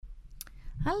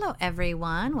Hello,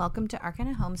 everyone. Welcome to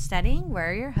Arcana Homesteading.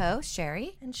 We're your hosts,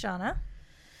 Sherry and Shauna.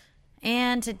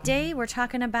 And today we're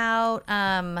talking about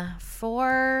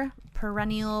 4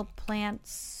 perennial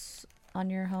plants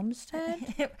on your homestead.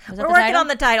 We're working on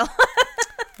the title.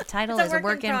 The title is a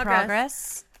work in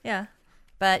progress. Yeah.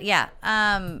 But yeah,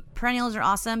 perennials are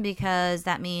awesome because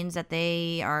that means that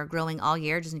they are growing all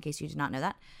year, just in case you did not know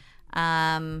that.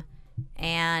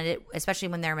 Especially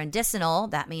when they're medicinal,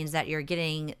 that means that you're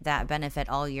getting that benefit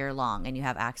all year long and you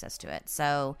have access to it.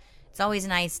 So it's always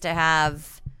nice to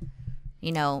have,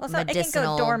 medicinal. It can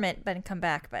go dormant but come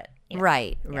back, but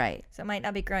right. So it might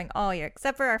not be growing all year,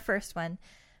 except for our first one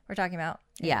we're talking about.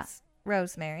 It's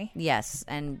rosemary. Yes,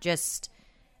 and just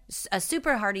a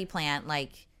super hardy plant.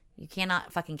 Like, you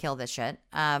cannot fucking kill this shit.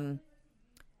 And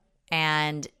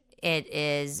it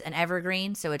is an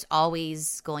evergreen, so it's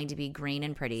always going to be green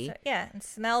and pretty. So, it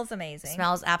smells amazing.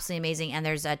 Smells absolutely amazing, and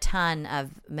there's a ton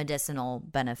of medicinal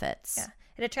benefits. Yeah,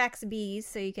 it attracts bees,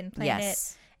 so you can plant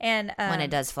it. And when it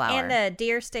does flower. And the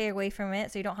deer stay away from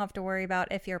it, so you don't have to worry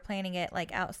about if you're planting it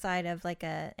like outside of like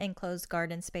a enclosed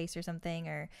garden space or something,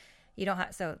 or you don't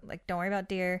have. So like, don't worry about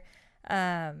deer.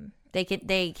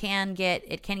 It can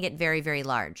get very, very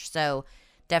large. So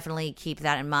definitely keep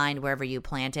that in mind wherever you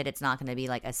plant it. It's not going to be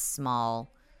like a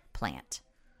small plant.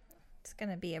 It's going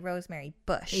to be a rosemary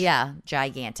bush. Yeah,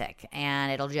 gigantic.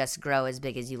 And it'll just grow as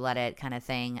big as you let it, kind of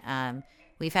thing.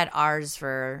 We've had ours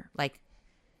for like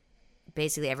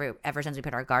basically ever since we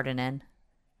put our garden in.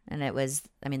 And that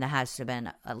has to have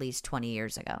been at least 20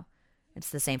 years ago. It's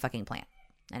the same fucking plant.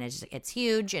 And it's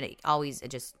huge, and it's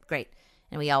just great.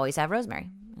 And we always have rosemary,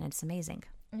 and it's amazing.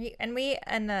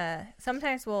 And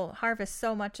sometimes we'll harvest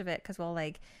so much of it because we'll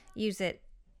like use it,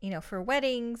 for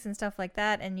weddings and stuff like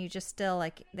that. And you just still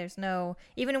like,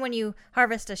 even when you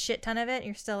harvest a shit ton of it,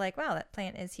 you're still like, wow, that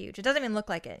plant is huge. It doesn't even look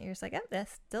like it. You're just like, oh,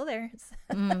 that's still there.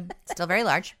 Still very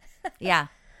large. Yeah.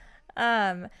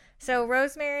 So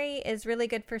rosemary is really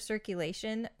good for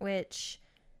circulation,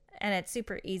 and it's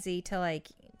super easy to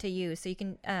use. So you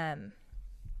can,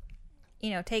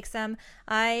 take some.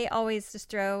 I always just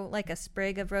throw like a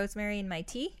sprig of rosemary in my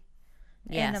tea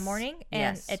in the morning,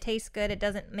 and it tastes good. It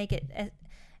doesn't make it.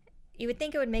 You would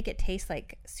think it would make it taste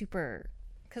like super,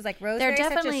 because like rosemary is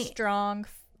such a strong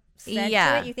scent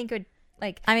to it. You think it would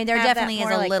like. I mean, there definitely is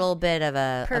a little bit of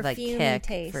a kick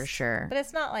taste for sure, but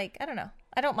it's not like, I don't know.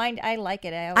 I don't mind. I like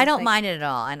it. I don't mind it at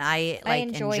all, and I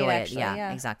enjoy it. Actually,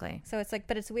 yeah, exactly. So it's like,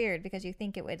 but it's weird because you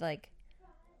think it would like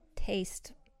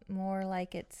taste more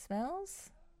like it smells.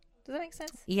 Does that make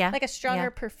sense? Yeah. Like a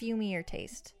stronger, perfumier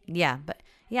taste. Yeah, but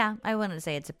I wouldn't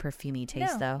say it's a perfumey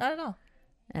taste though. Not at all.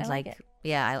 It's I like it.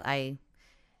 Yeah, I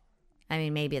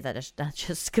mean, maybe that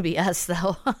just could be us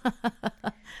though.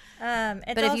 But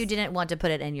if you didn't want to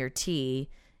put it in your tea,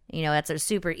 that's a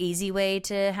super easy way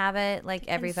to have it like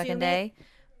every fucking day.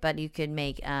 But you could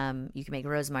make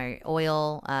rosemary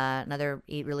oil, another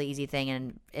really easy thing,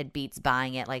 and it beats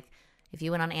buying it. Like, if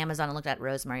you went on Amazon and looked at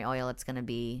rosemary oil, it's going to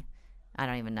be, I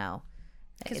don't even know.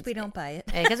 Because we don't buy it.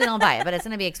 Because we don't buy it, but it's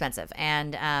going to be expensive.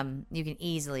 And you can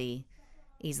easily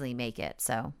make it.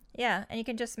 So yeah, and you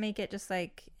can just make it just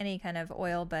like any kind of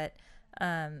oil, but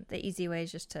the easy way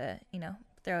is just to,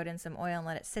 throw it in some oil and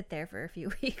let it sit there for a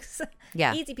few weeks.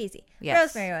 Yeah. Easy peasy.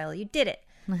 Yes. Rosemary oil, you did it.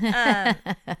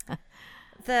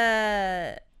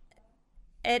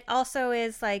 It also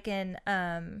is like it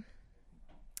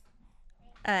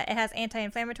has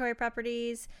anti-inflammatory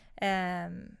properties,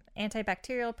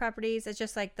 antibacterial properties. It's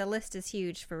just like the list is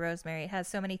huge for rosemary. It has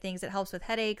so many things. It helps with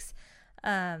headaches.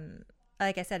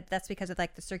 Like I said, that's because of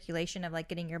like the circulation of like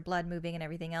getting your blood moving and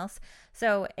everything else.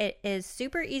 So it is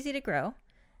super easy to grow.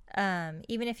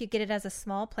 Even if you get it as a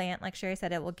small plant, like Sherry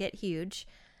said, it will get huge.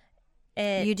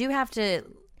 You do have to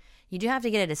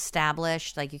get it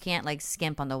established. Like, you can't like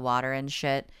skimp on the water and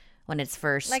shit when it's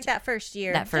first. Like that first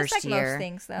year. Just like most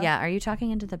things, though. Yeah. Are you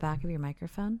talking into the back of your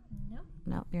microphone?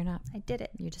 No, you're not. I did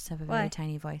it. You just have a very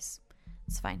tiny voice.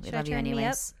 It's fine. We Should love I you turn me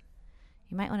anyways.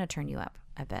 You might want to turn you up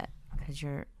a bit because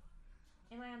you're.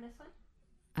 Am I on this one?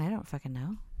 I don't fucking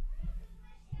know.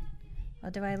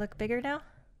 Well, do I look bigger now?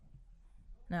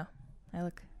 No,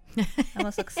 I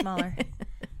almost look smaller.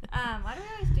 Why do we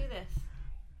always do this?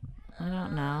 I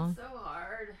don't know. So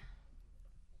hard.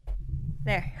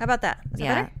 There. How about that? Is that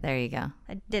better? There you go.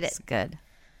 I did it. It's good.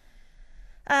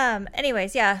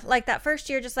 Anyways, like that first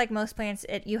year, just like most plants,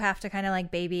 you have to kind of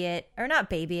like baby it, or not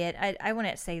baby it. I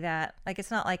wouldn't say that. Like,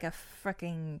 it's not like a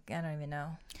freaking, I don't even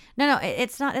know. No,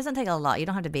 it's not. It doesn't take a lot. You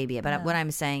don't have to baby it. But what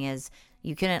I'm saying is,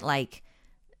 you couldn't like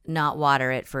not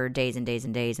water it for days and days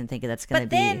and days and think that's going to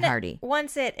be hardy.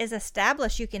 Once it is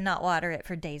established, you can not water it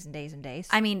for days and days and days.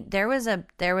 I mean, there was a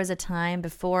time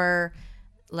before,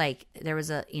 like,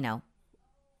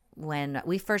 when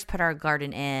we first put our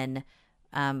garden in,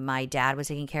 my dad was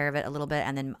taking care of it a little bit,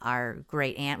 and then our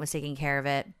great aunt was taking care of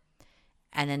it,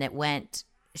 and then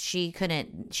she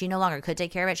no longer could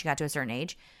take care of it. She got to a certain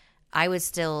age. I was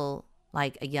still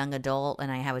like a young adult,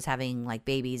 and I was having like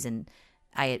babies, and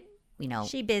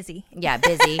she busy. Yeah,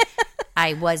 busy.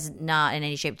 I was not in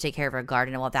any shape to take care of her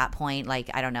garden. Well, at that point, like,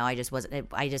 I don't know. I just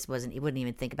wasn't, wouldn't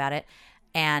even think about it.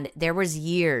 And there was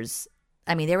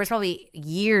probably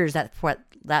years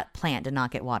that plant did not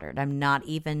get watered. I'm not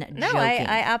even joking. No,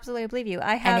 I absolutely believe you.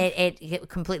 And it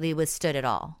completely withstood it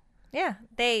all. Yeah.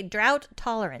 They drought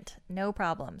tolerant. No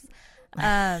problems.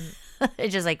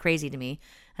 It's just like crazy to me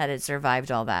that it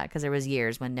survived all that, because there was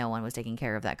years when no one was taking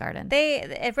care of that garden.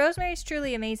 Rosemary is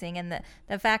truly amazing, and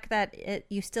the fact that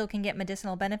you still can get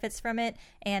medicinal benefits from it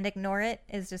and ignore it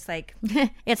is just like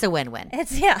it's a win-win.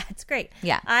 It's great.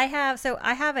 Yeah. I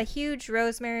have a huge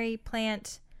rosemary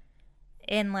plant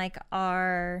in like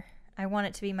I want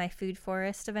it to be my food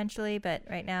forest eventually, but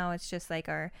right now it's just like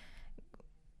our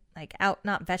like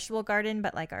not vegetable garden,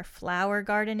 but like our flower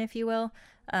garden, if you will.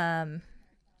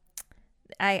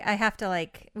 I have to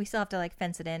we still have to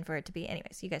fence it in for it to be,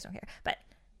 anyways, you guys don't care. But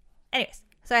anyways,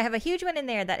 so I have a huge one in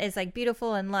there that is like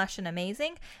beautiful and lush and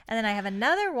amazing. And then I have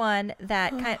another one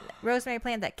that rosemary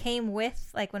plant that came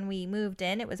with, like, when we moved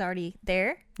in, it was already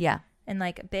there. Yeah. And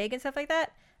like big and stuff like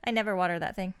that. I never water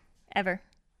that thing ever.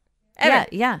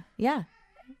 Yeah.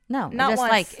 No, not just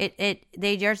once. Like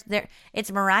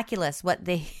it's miraculous what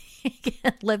they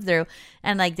live through,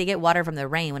 and like they get water from the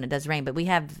rain when it does rain, but we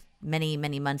have many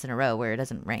months in a row where it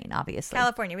doesn't rain. Obviously,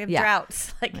 California, we have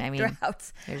droughts,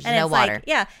 droughts. There's and no it's water.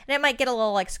 and it might get a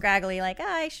little like scraggly, like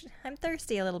I'm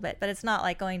thirsty a little bit, but it's not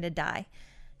like going to die.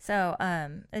 So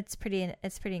it's pretty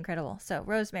incredible. So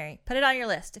rosemary, put it on your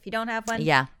list. If you don't have one,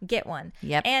 get one.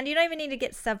 Yep. And you don't even need to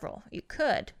get several. You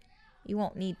could. You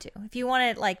won't need to. If you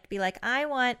want to be like, I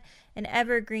want an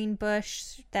evergreen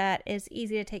bush that is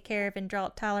easy to take care of and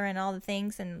drought tolerant and all the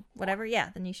things and whatever,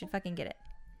 then you should fucking get it.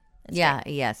 It's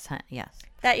great. Yes.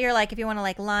 That you're like, if you want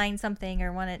to line something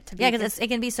or want it to be. Yeah, because it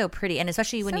can be so pretty. And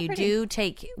especially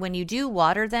when you do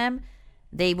water them,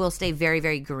 they will stay very,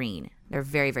 very green. They're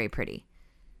very, very pretty.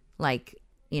 Like,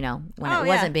 when it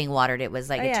wasn't being watered, it was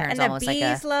like, it turns almost like a.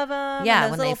 And the bees love them. Yeah,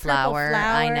 when they flower.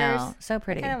 I know. So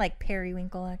pretty. Kind of like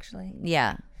periwinkle, actually.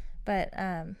 Yeah. But,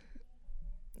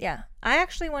 yeah. I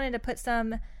actually wanted to put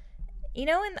some,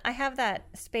 and I have that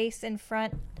space in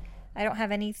front. I don't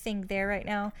have anything there right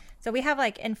now. So we have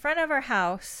in front of our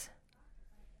house,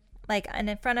 and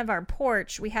in front of our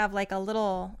porch, we have a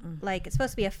little, it's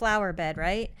supposed to be a flower bed,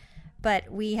 right? But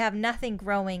we have nothing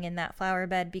growing in that flower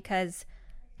bed because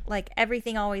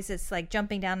everything always is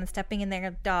jumping down and stepping in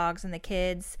their dogs and the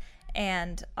kids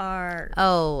and our.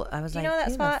 Oh, I was you know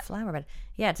that spot? Flower bed.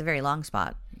 Yeah, it's a very long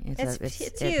spot.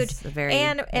 It's huge.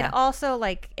 And it also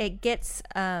it gets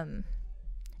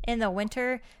in the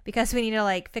winter because we need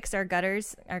to fix our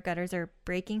gutters. Our gutters are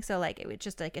breaking, so it would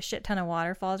just a shit ton of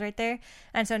water falls right there,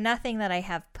 and so nothing that I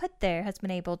have put there has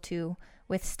been able to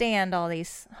withstand all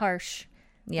these harsh.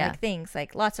 Things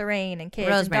like lots of rain and kids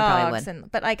rosemary and dogs,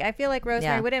 but I feel like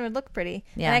rosemary would look pretty,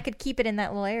 and I could keep it in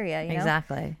that little area.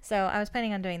 Exactly. So I was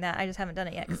planning on doing that. I just haven't done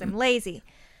it yet because I'm lazy.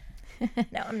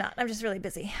 No, I'm not. I'm just really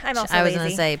busy. I'm also. I was lazy. going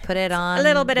to say, put it on a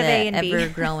little bit of A and B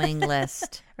ever-growing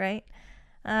list. Right.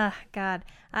 God,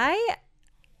 I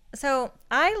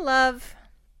love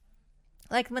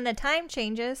when the time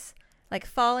changes,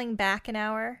 falling back an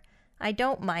hour. I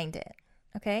don't mind it.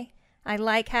 Okay. I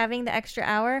like having the extra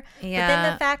hour, but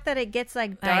then the fact that it gets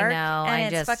dark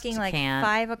and it's fucking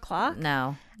 5 o'clock.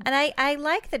 No, and I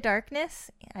like the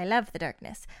darkness. I love the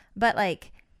darkness, but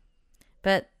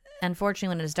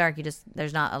unfortunately, when it's dark,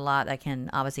 there's not a lot that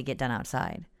can obviously get done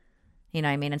outside. You know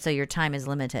what I mean? And so your time is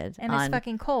limited. And it's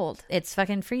fucking cold. It's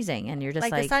fucking freezing, and you're just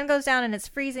the sun goes down and it's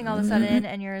freezing all of a sudden,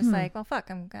 and you're just well, fuck,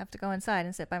 I'm gonna have to go inside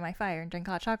and sit by my fire and drink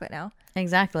hot chocolate now.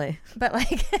 Exactly. But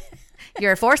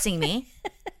you're forcing me.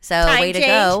 So way to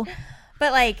go.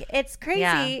 But it's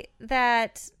crazy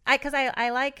that I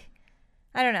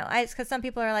don't know. Because some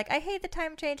people are I hate the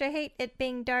time change. I hate it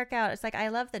being dark out. It's I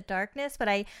love the darkness, but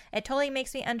it totally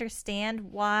makes me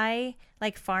understand why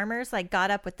farmers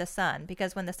got up with the sun,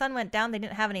 because when the sun went down, they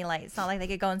didn't have any light. It's not like they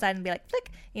could go inside and be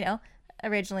flick,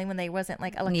 originally when they wasn't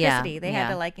electricity, they had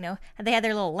to they had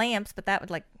their little lamps, but that would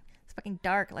it's fucking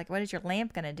dark. What is your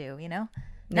lamp gonna do?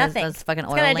 Nothing. Those fucking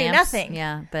oil it's gonna lamps. do nothing.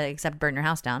 Yeah, but except burn your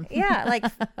house down. Yeah,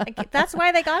 like that's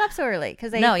why they got up so early,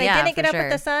 because they didn't get up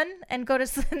with the sun and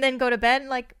and then go to bed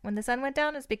like when the sun went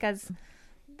down, is because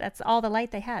that's all the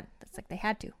light they had. That's like they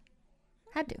had to.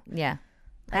 Yeah,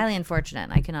 highly unfortunate.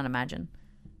 I cannot imagine.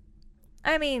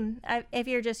 I mean, if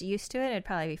you're just used to it, it'd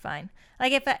probably be fine.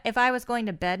 Like if I was going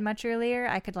to bed much earlier,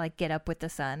 I could like get up with the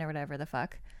sun or whatever the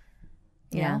fuck.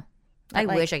 You know? I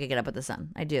wish I could get up with the sun.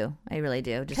 I do. I really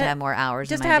do. Just to have more hours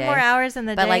just in my to day. have more hours in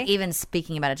the day. But like even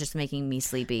speaking about it just making me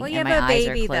sleepy. Well, you and have my a eyes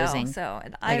baby are closing. though, so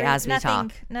as we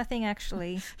talk. Nothing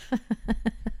actually.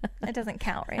 It doesn't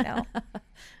count right now.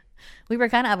 We were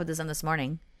kind of up with the sun this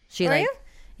morning. She Were you?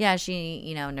 Yeah,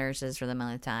 she nurses for the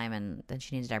millionth time, and then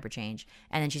she needs a diaper change,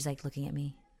 and then she's like looking at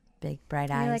me, big bright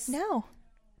eyes. You're like, no.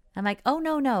 I'm like, oh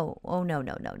no,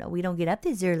 we don't get up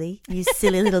this early, you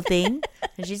silly little thing.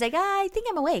 And she's like, I think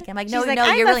I'm awake. I'm like, no, like,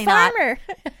 you're really not.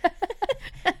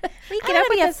 We get up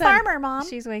with a farmer, Mom.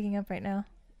 She's waking up right now.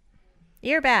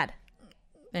 You're bad.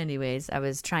 Anyways, I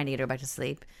was trying to get her back to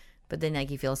sleep, but then like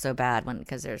you feel so bad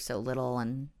because they're so little,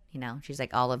 and she's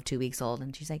like all of 2 weeks old,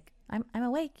 and she's like, I'm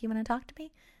awake. You want to talk to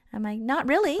me? I'm like, not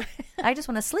really. I just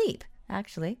want to sleep,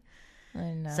 actually.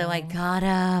 I know. So I got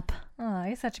up. Oh,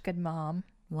 you're such a good mom.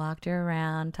 Walked her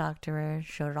around, talked to her,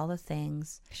 showed her all the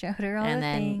things. And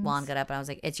then Juan got up and I was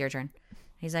like, it's your turn.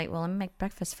 He's like, well, let me make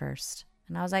breakfast first.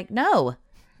 And I was like, no.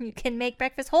 You can make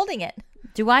breakfast holding it.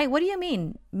 What do you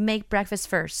mean, make breakfast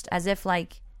first? As if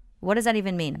like, what does that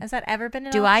even mean? Has that ever been an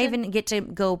option? option? I even get to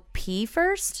go pee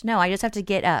first? No, I just have to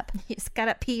get up. You just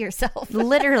gotta pee yourself.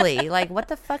 Literally. Like, what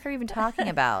the fuck are you even talking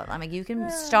about? I'm like, you can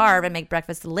starve and make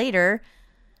breakfast later.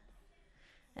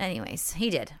 Anyways, he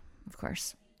did, of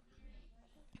course.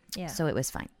 Yeah. So it was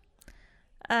fine.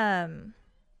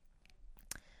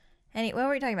 What were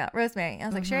we talking about? Rosemary. I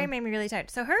was like, Sherry made me really tired.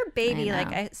 So her baby,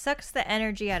 sucks the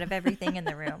energy out of everything in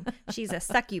the room. She's a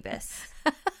succubus.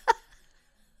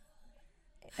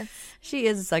 She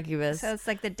is a succubus. So it's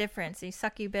like the difference.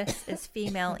 Succubus is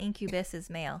female, incubus is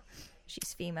male.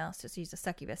 She's female, so she's a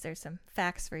succubus. There's some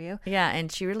facts for you. Yeah,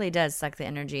 and she really does suck the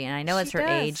energy. And I know it's her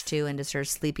age, too, and just her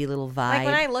sleepy little vibe. Like,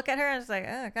 when I look at her, I was like,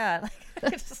 oh, God.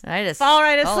 Like, I just fall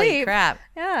right asleep. Holy crap.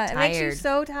 Yeah, it makes you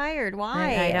so tired.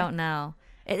 Why? I don't know.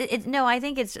 No, I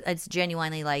think it's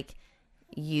genuinely like,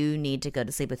 you need to go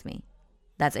to sleep with me.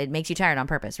 It makes you tired on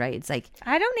purpose, right? It's like,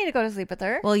 I don't need to go to sleep with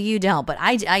her. Well, you don't, but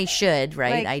I should,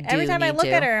 right? Like, I do. Every time I look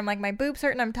at her, I'm like, my boobs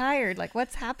hurt and I'm tired. Like,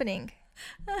 what's happening?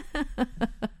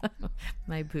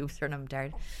 My boobs hurt and I'm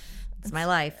tired. It's my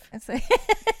life.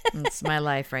 It's my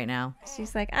life right now.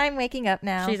 She's like, I'm waking up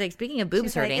now. She's like, speaking of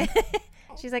boobs hurting.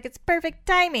 She's like, it's perfect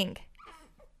timing.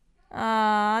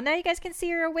 Now you guys can see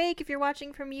her awake if you're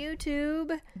watching from YouTube.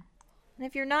 And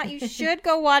if you're not, you should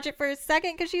go watch it for a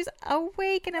second because she's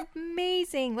awake and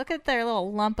amazing. Look at their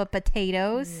little lump of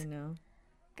potatoes. I know.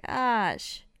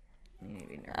 Gosh.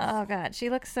 Oh, God. She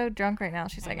looks so drunk right now.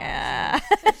 She's like,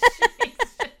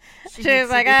 She's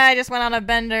like, I just went on a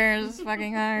bender. It was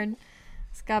fucking hard.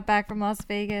 Just got back from Las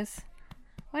Vegas.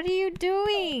 What are you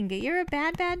doing? You're a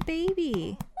bad, bad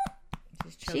baby.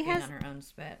 She's choking on her own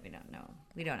spit. We don't know.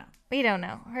 We don't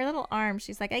know. Her little arms.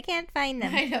 She's like, I can't find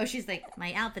them. I know. She's like,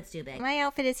 my outfit's too big. My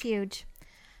outfit is huge.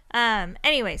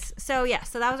 Anyways, so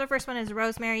that was our first one, is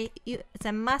Rosemary. It's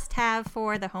a must-have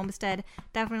for the homestead.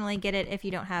 Definitely get it if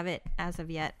you don't have it as of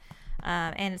yet.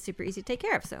 And it's super easy to take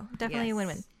care of, so definitely a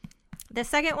win-win. The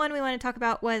second one we want to talk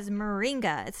about was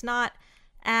moringa. It's not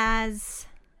as,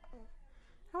 I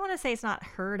don't want to say it's not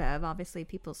heard of. Obviously,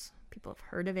 people have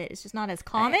heard of it. It's just not as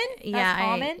common.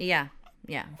 Yeah,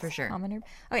 for sure. Common herb.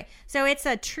 Okay, so it's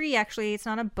a tree, actually. It's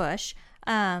not a bush.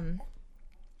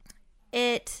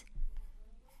 It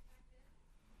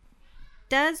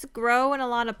does grow in a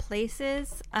lot of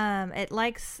places. It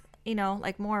likes,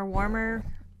 like more warmer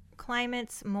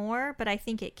climates more, but I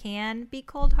think it can be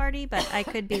cold hardy, but I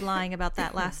could be lying about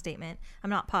that last statement.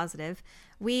 I'm not positive.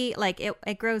 We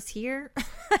it grows here.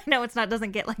 I know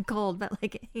doesn't get like cold, but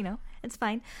it's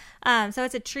fine. So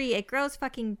it's a tree. It grows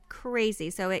fucking crazy.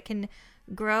 So it can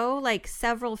grow like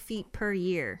several feet per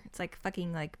year. It's like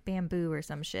fucking like bamboo or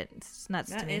some shit. It's just nuts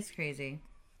to me. That is crazy.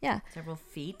 Yeah. Several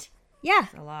feet. Yeah.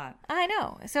 That's a lot. I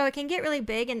know. So it can get really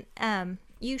big, and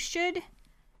you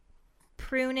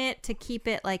prune it to keep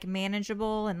it like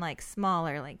manageable and like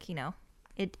smaller,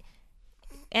 it.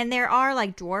 And there are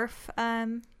like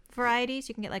dwarf varieties.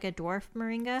 You can get like a dwarf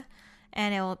moringa,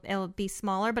 and it'll be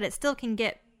smaller, but it still can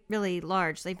get really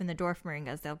large. So even the dwarf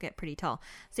moringas, they'll get pretty tall.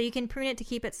 So you can prune it to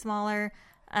keep it smaller.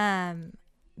 All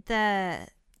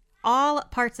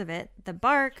parts of it, the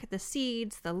bark, the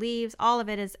seeds, the leaves, all of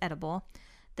it is edible.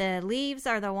 The leaves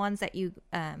are the ones that you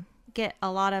get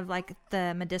a lot of like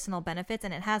the medicinal benefits,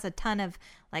 and it has a ton of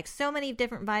like so many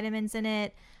different vitamins in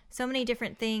it, so many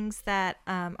different things that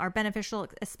are beneficial,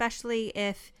 especially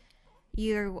if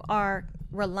you are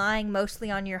relying mostly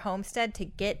on your homestead to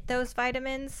get those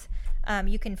vitamins.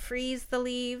 You can freeze the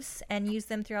leaves and use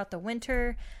them throughout the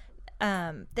winter.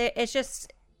 It's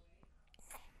just,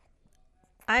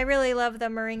 I really love the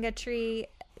moringa tree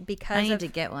because I need to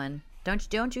get one.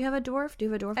 Don't you have a dwarf? Do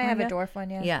you have a dwarf? I have a dwarf one,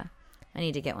 yeah. Yeah. I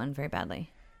need to get one very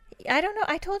badly. I don't know.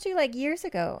 I told you like years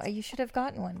ago. You should have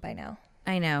gotten one by now.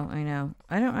 I know.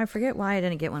 I forget why I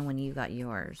didn't get one when you got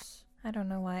yours. I don't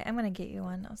know why. I'm going to get you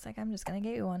one. I was like, I'm just going to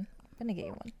get you one. I'm going to get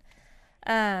you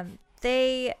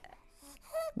one.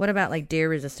 What about like deer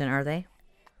resistant? Are they?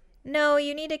 No,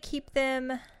 you need to keep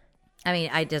them. I mean,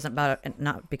 it doesn't bother,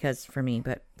 not because for me,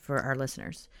 but for our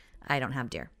listeners. I don't have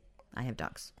deer. I have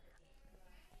dogs.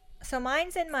 So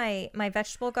mine's in my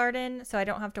vegetable garden, so I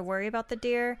don't have to worry about the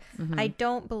deer. Mm-hmm. I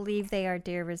don't believe they are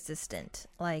deer resistant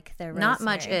like the rosemary. Not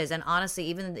much is, and honestly,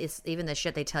 even the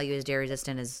shit they tell you is deer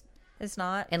resistant is. It's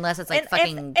not, unless it's like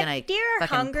if deer are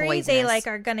hungry, poisonous. They like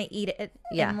are gonna eat it.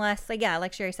 Yeah. Unless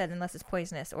like Sherry said, unless it's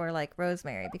poisonous or like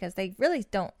rosemary, because they really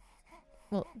don't.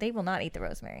 Well, they will not eat the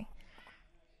rosemary.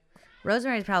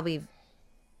 Rosemary is probably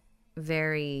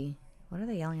very. What are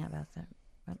they yelling about that?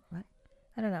 What?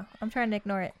 I don't know. I'm trying to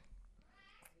ignore it.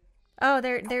 Oh,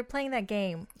 they're playing that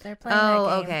game. They're playing. Oh,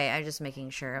 that game. Okay. I'm just making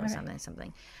sure it was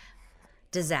something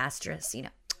disastrous.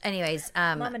 Anyways,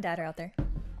 Mom and Dad are out there.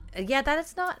 Yeah, that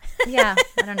is not. Yeah,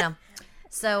 I don't know.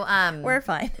 So, we're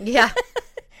fine. Yeah,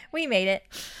 we made it.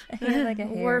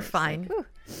 We're fine.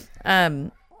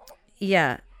 Like,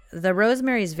 yeah, the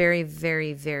rosemary is very,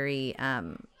 very, very.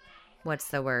 What's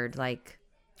the word? Like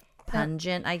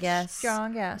pungent, I guess.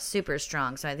 Strong, yeah. Super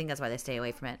strong. So I think that's why they stay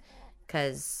away from it.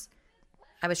 Because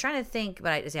I was trying to think,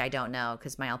 but I don't know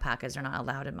because my alpacas are not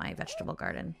allowed in my vegetable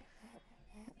garden.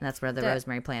 And that's where the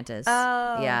rosemary plant is.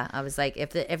 Oh. Yeah, I was like,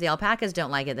 if the alpacas don't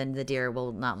like it, then the deer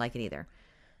will not like it either.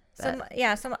 But.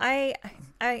 So I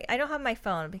don't have my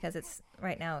phone because it's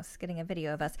right now it's getting a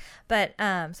video of us. But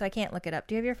so I can't look it up.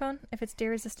 Do you have your phone? If it's deer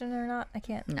resistant or not, I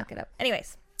can't look it up.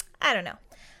 Anyways, I don't know.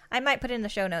 I might put it in the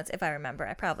show notes if I remember.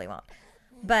 I probably won't.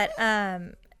 But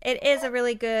it is a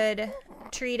really good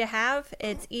tree to have.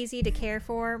 It's easy to care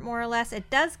for, more or less. It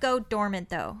does go dormant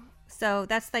though. So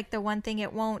that's like the one thing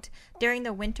it won't, during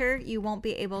the winter, you won't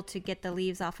be able to get the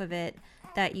leaves off of it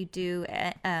that you do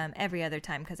every other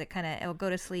time because it'll go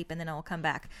to sleep and then it'll come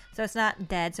back. So it's not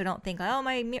dead. So don't think, oh,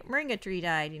 my moringa tree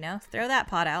died, throw that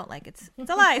pot out like it's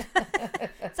alive.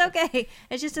 It's okay.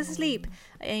 It's just asleep.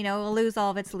 It will lose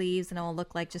all of its leaves and it will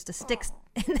look like just a stick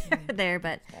in there,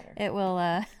 but it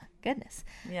will, goodness.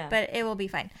 Yeah. But it will be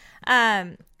fine.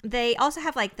 They also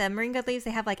have like the moringa leaves. They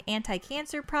have like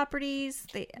anti-cancer properties.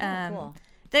 Cool.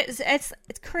 It's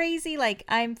crazy. Like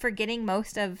I'm forgetting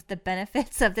most of the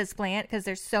benefits of this plant because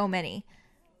there's so many.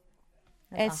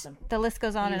 That's awesome. The list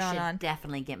goes on and on and on.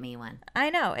 Definitely get me one.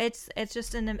 I know it's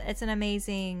just an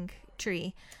amazing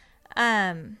tree.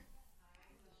 Okay,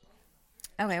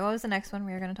 what was the next one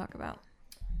we were going to talk about?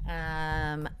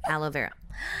 Aloe vera.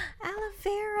 Aloe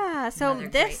vera. So another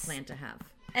great plant to have.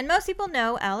 And most people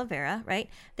know aloe vera, right?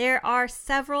 There are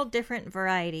several different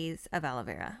varieties of aloe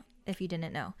vera, if you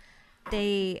didn't know.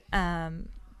 They,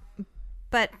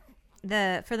 but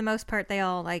for the most part, they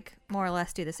all like more or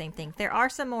less do the same thing. There are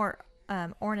some more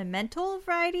ornamental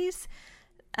varieties,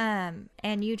 and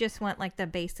you just want like the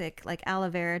basic like aloe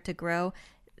vera to grow.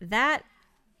 That,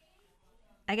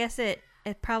 I guess it's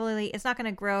not going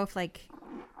to grow if like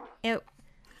it.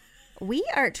 We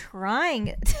are trying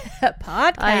to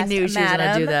podcast. I knew she was going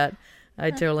to do that.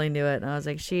 I totally knew it. And I was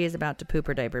like, she is about to poop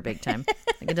her diaper big time.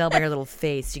 I can tell by her little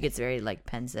face. She gets very like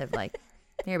pensive. Like,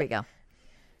 here we go.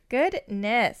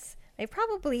 Goodness. They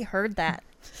probably heard that.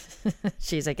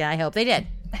 She's like, I hope they did.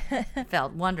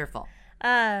 Felt wonderful.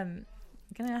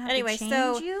 Anyway,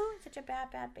 so you such a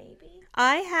bad baby.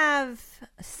 I have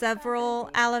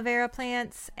several aloe vera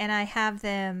plants, and I have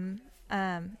them.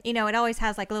 It always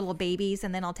has like little babies,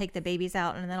 and then I'll take the babies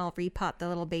out and then I'll repot the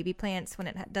little baby plants when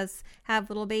it does have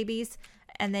little babies.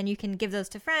 And then you can give those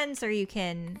to friends, or you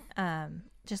can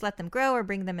just let them grow or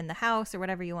bring them in the house or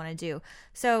whatever you want to do.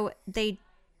 So they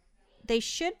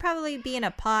should probably be in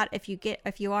a pot if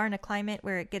you are in a climate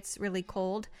where it gets really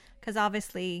cold, because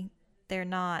obviously they're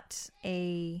not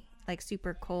a like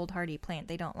super cold hardy plant.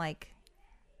 They don't like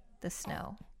the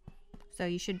snow. So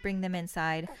you should bring them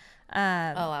inside.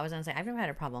 I was gonna say I've never had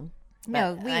a problem.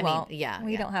 No, we won't.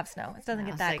 We don't have snow. It doesn't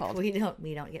get that cold. We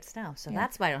don't get snow, so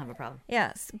that's why I don't have a problem.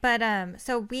 Yes, but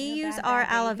so we use our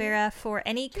aloe vera for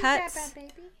any cuts,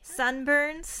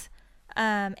 sunburns,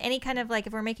 Any kind of like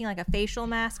if we're making like a facial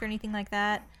mask or anything like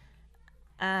that,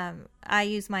 I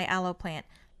use my aloe plant.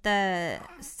 The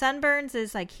sunburns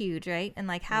is like huge, right? And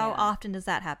like how often does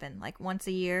that happen? Like once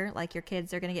a year, like your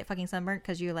kids are gonna get fucking sunburned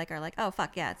because you like are like, oh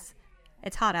fuck yeah,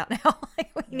 it's hot out now. Like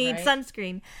we need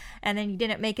sunscreen, and then you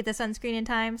didn't make it the sunscreen in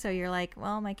time, so you're like,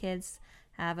 well, my kids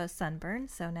have a sunburn,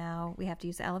 so now we have to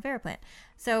use the aloe vera plant.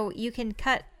 So you can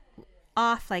cut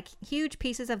off like huge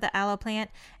pieces of the aloe plant,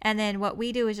 and then what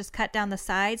we do is just cut down the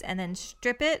sides and then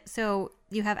strip it so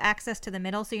you have access to the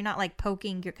middle, so you're not like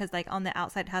poking because like on the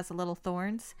outside it has the little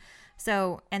thorns.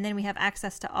 So and then we have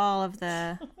access to all of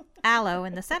the aloe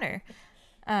in the center.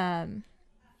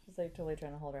 She's like totally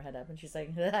trying to hold her head up, and she's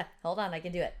like, hold on, I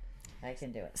can do it.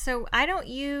 So I don't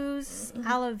use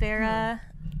aloe vera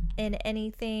in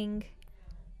anything.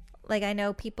 Like I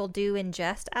know people do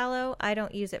ingest aloe. I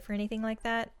don't use it for anything like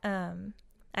that.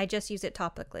 I just use it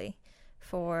topically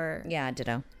for... Yeah,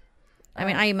 ditto. I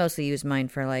mean, I mostly use mine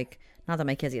for like, not that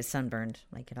my kids get sunburned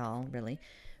like at all, really.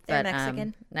 They're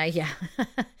Mexican. Yeah.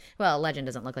 Well, Legend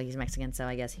doesn't look like he's Mexican, so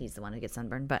I guess he's the one who gets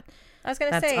sunburned. But I was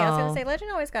gonna say,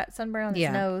 Legend always got sunburn on his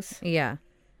nose. Yeah.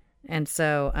 And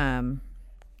so,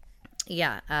 the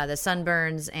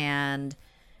sunburns and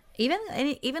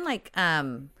even like,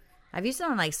 I've used it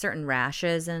on like certain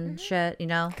rashes and shit, you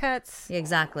know? Cuts. Yeah,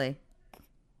 exactly.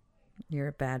 You're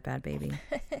a bad, bad baby.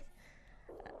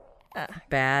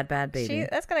 Bad baby.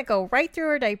 That's going to go right through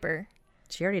her diaper.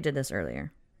 She already did this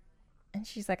earlier. And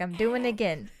she's like, I'm doing it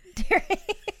again. You're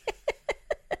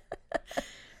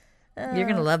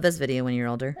going to love this video when you're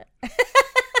older.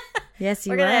 Yes,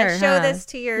 you are. We're going to show this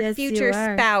to your future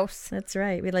spouse. That's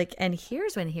right. We like, and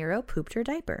here's when Hero pooped her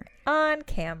diaper. On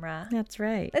camera. That's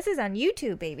right. This is on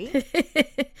YouTube, baby.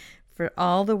 For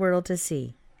all the world to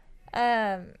see.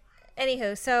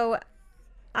 Anywho, so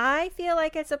I feel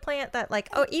like it's a plant that like,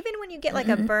 even when you get like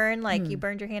a burn, like you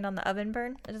burned your hand on the oven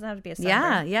burn, it doesn't have to be a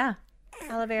sunburn. Yeah.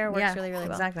 Aloe vera works really, really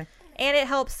well. Exactly. And it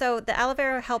helps. So the aloe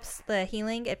vera helps the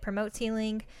healing. It promotes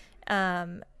healing.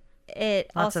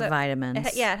 It Lots also, of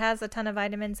vitamins. It has a ton of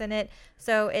vitamins in it.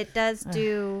 So it does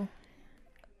do,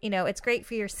 it's great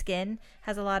for your skin.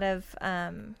 Has a lot of,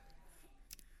 anything.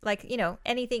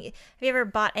 Have you ever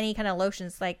bought any kind of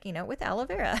lotions, like, with aloe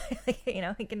vera?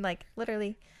 You can like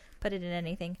literally put it in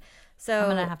anything. So I'm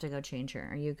going to have to go change her.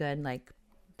 Are you good? Like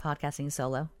podcasting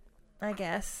solo? I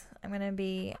guess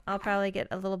I'll probably get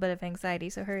a little bit of anxiety.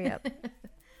 So hurry up.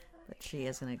 But she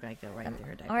is going to go right into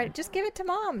her diaper. All right, just give it to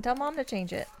mom. Tell mom to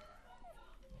change it.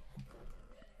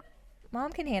 Mom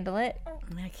can handle it.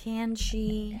 Can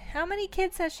she? How many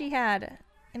kids has she had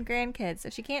and grandkids?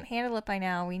 If she can't handle it by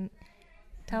now, we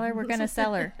tell her we're going to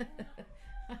sell her.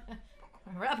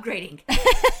 We're upgrading.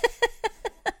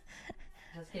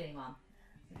 Just kidding, Mom.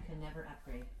 You can never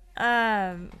upgrade.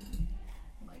 Oh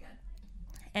my God.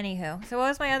 Anywho, so what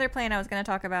was my other plan I was going to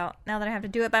talk about now that I have to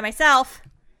do it by myself?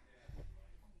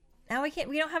 Now we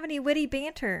don't have any witty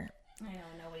banter. I know,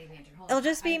 no witty banter. It'll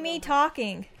just be me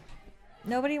talking.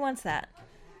 Nobody wants that.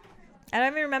 I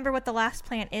don't even remember what the last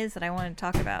plant is that I wanted to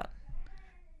talk about.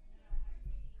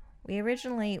 We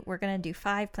originally were going to do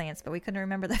 5 plants, but we couldn't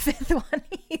remember the 5th one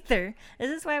either.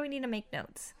 This is why we need to make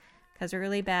notes, because we're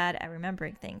really bad at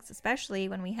remembering things, especially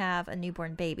when we have a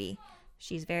newborn baby.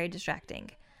 She's very distracting.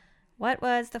 What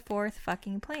was the 4th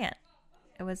fucking plant?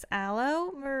 It was aloe,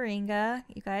 moringa.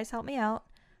 You guys help me out.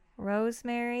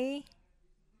 Rosemary.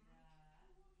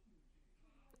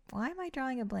 Why am I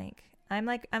drawing a blank? I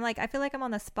feel like I'm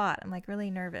on the spot. I'm like really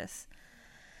nervous.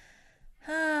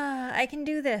 I can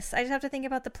do this. I just have to think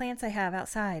about the plants I have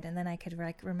outside, and then I could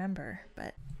like remember.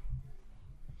 But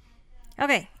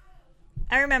okay,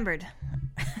 I remembered.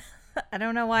 I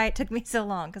don't know why it took me so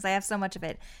long because I have so much of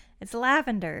it. It's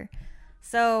lavender.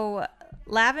 So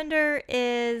lavender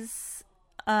is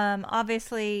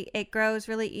obviously it grows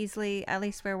really easily, at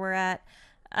least where we're at.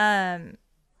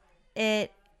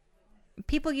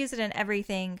 People use it in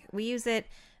everything. We use it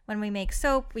when we make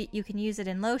soap. You can use it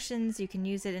in lotions. You can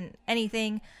use it in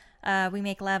anything. We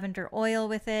make lavender oil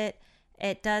with it.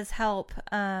 It does help,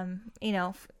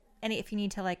 if you need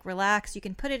to like relax, you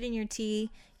can put it in your tea.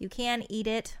 You can eat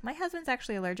it. My husband's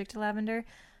actually allergic to lavender,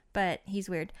 but he's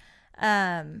weird.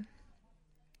 But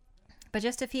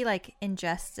just if he like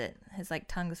ingests it, his like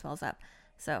tongue swells up.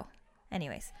 So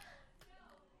anyways,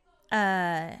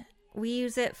 we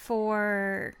use it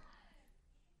for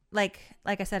like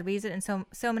I said, we use it in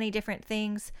so many different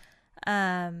things.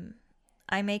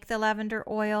 I make the lavender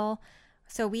oil.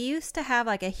 So we used to have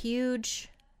like a huge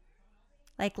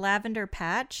like lavender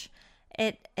patch.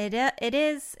 It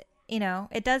is,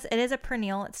 it is a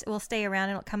perennial. It will stay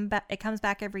around. It comes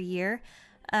back every year.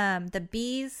 The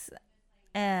bees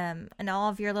and all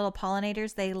of your little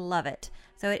pollinators, they love it.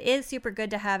 So it is super good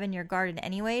to have in your garden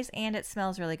anyways, and it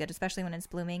smells really good, especially when it's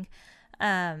blooming.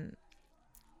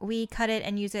 We cut it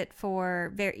and use it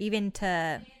for even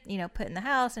to, put in the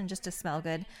house and just to smell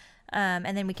good.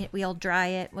 And then we'll dry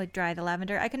it. We'll dry the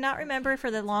lavender. I could not remember for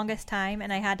the longest time,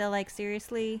 and I had to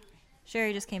seriously.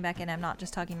 Sherry just came back in. I'm not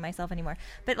just talking to myself anymore.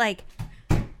 But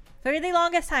for the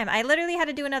longest time, I literally had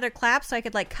to do another clap so I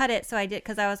could cut it. So I did,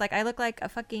 because I was like, I look like a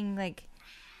fucking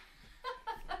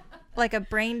like a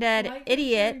brain dead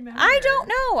idiot. I don't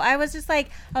know. I was like,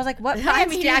 what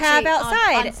plants do you have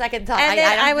outside? On second thought, and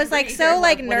then I was so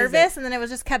nervous, and then it was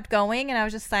just kept going, and I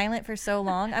was just silent for so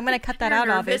long. I'm gonna cut that out,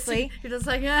 obviously. You're just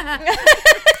like,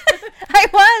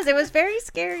 It was very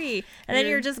scary. And then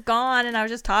you're just gone, and I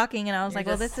was just talking, and I was like,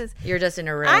 well, this is. You're just in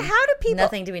a room. How do people?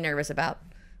 Nothing to be nervous about,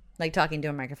 like talking to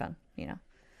a microphone.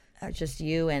 It's just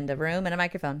you and a room and a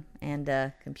microphone and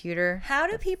a computer. How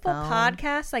do people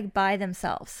podcast by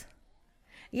themselves?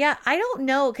 Yeah, I don't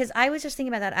know, because I was just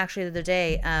thinking about that actually the other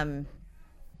day,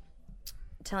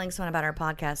 telling someone about our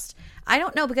podcast. I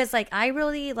don't know, because I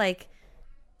really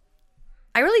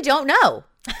don't know.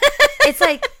 It's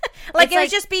like it would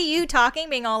just be you talking,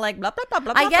 being all blah blah blah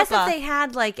blah. I guess blah, if they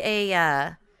had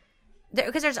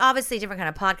because there's obviously different kind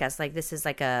of podcasts. This is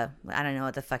I don't know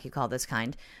what the fuck you call this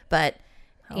kind, but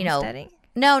Homesteading?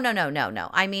 No.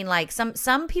 I mean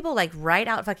some people write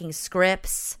out fucking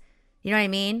scripts. You know what I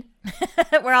mean?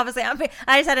 We're obviously.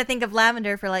 I just had to think of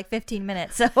lavender for 15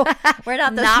 minutes, so we're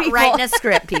not those not people. writing a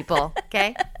script, people.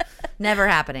 Okay, never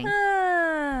happening.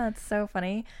 It's so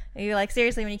funny. You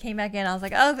seriously, when you came back in, I was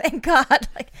like, oh, thank God.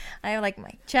 My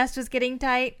chest was getting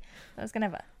tight. I was gonna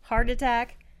have a heart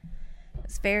attack.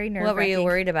 It's very nerve-wracking. What were you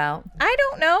worried about? I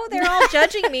don't know. They're all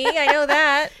judging me. I know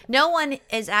that. No one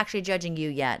is actually judging you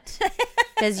yet,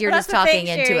 because you're just talking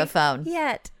into a phone.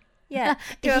 Yet. To a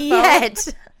phone.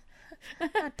 Yet. I'm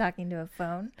not talking to a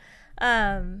phone.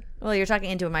 Well, you're talking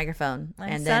into a microphone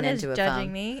and then into a phone.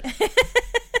 Judging me.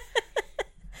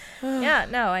 Yeah,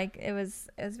 no, it was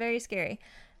very scary.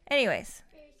 Anyways,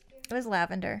 it was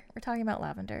lavender. We're talking about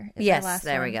lavender. Yes,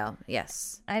 there we go.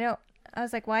 Yes. I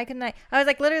was like, why couldn't I? I was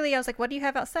like, what do you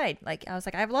have outside? I was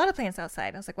like, I have a lot of plants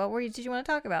outside. I was like, what did you want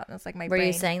to talk about? And it's my Were brain.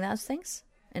 you saying those things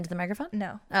into the microphone?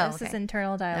 No. Oh, this is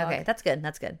internal dialogue. Okay, that's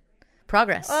good.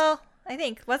 Progress. Well, I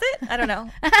think. Was it? I don't know.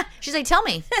 She's like, tell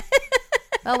me.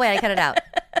 Oh, wait, I cut it out.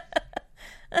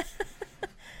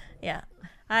 Yeah.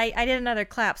 I did another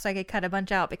clap so I could cut a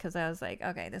bunch out, because I was like,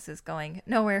 okay, this is going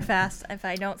nowhere fast. If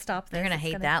I don't stop this. They're going to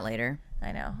hate that later.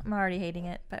 I know. I'm already hating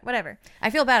it, but whatever. I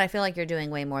feel bad. I feel like you're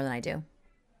doing way more than I do.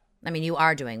 I mean, you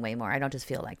are doing way more. I don't just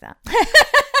feel like that.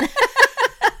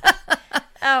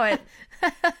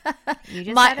 You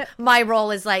just my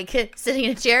role is sitting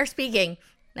in a chair speaking.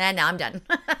 And now I'm done.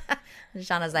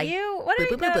 Shauna's like,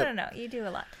 No. You do a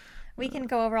lot. We can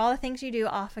go over all the things you do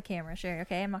off a camera, Sherry.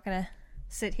 Okay, I'm not gonna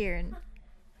sit here and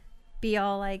be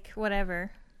all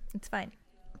whatever. It's fine.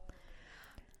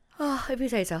 Oh, if you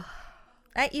say so.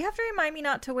 You have to remind me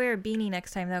not to wear a beanie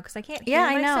next time, though, because I can't hear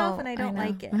myself and I don't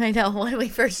like it. I know. When we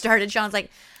first started, Sean's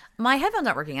like, my headphones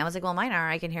aren't working. I was like, well, mine are.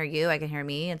 I can hear you. I can hear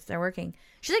me. They're working.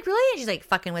 She's like, really? And she's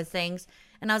fucking with things.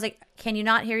 And I was like, can you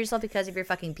not hear yourself because of your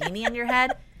fucking beanie on your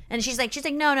head? And she's like,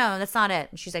 no, that's not it.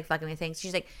 And she's fucking with things.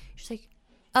 She's like,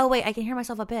 oh, wait, I can hear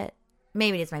myself a bit.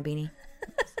 Maybe it's my beanie.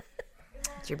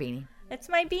 It's your beanie. It's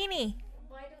my beanie.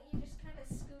 Why don't you just kind of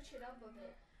scooch it up a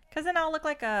bit? Because then I'll look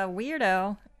like a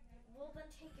weirdo. Well, then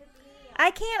take your beanie off.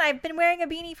 I can't. I've been wearing a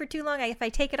beanie for too long. If I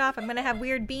take it off, I'm going to have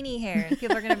weird beanie hair. And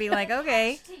people are going to be like,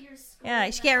 okay. Yeah,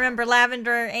 she can't remember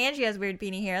lavender and she has weird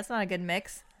beanie hair. That's not a good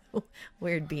mix.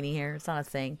 Weird beanie hair. It's not a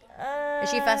thing. Is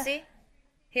she fussy?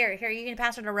 Here, you can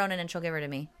pass her to Ronan and she'll give her to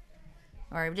me.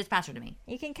 Or just pass her to me.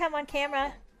 You can come on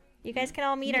camera. You guys can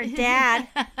all meet our dad.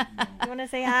 You want to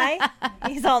say hi?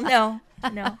 He's all, no.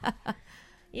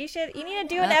 You need to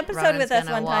do an episode Ronan's with us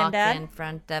one time, Dad. In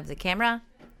front of the camera.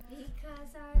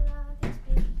 Because our love is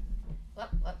big.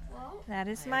 Whoa. That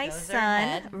is my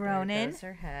son, Ronan. There goes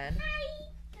her head.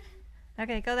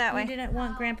 Okay, go that way. You didn't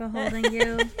want Grandpa holding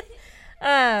you.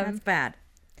 That's bad.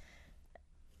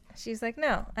 She's like,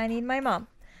 no, I need my mom.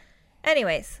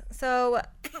 Anyways, so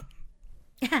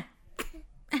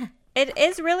it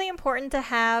is really important to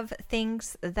have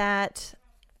things that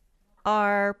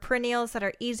are perennials, that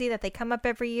are easy, that they come up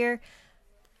every year,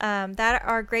 that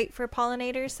are great for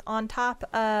pollinators. On top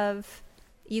of,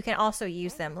 you can also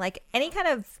use them like any kind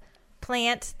of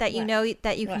plant that you know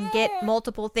that you can get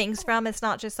multiple things from. It's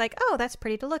not just like, oh, that's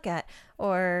pretty to look at,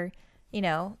 or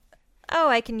oh,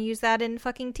 I can use that in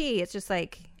fucking tea. It's just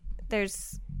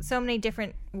there's so many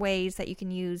different ways that you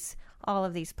can use all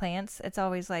of these plants. It's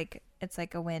always it's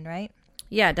like a win, right?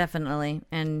 Yeah, definitely.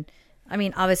 And I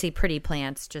mean, obviously, pretty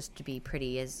plants just to be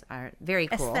pretty are very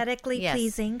cool, Aesthetically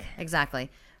pleasing. Exactly.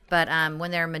 But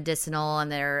when they're medicinal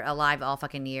and they're alive all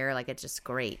fucking year, like it's just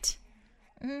great.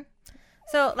 Mm-hmm.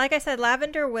 So, like I said,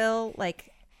 lavender will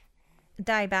like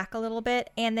die back a little bit,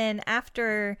 and then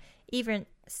after even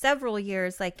several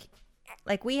years, like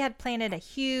we had planted a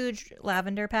huge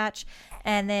lavender patch,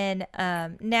 and then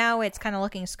now it's kind of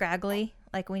looking scraggly.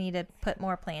 Like we need to put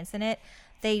more plants in it.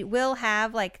 They will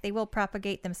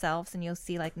propagate themselves, and you'll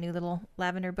see like new little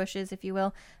lavender bushes, if you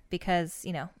will, because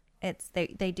it's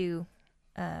they do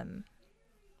the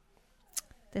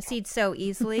seeds so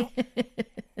easily.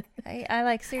 I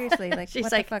like seriously like she's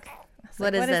what like, the fuck?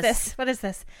 What is this? What is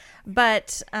this?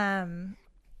 But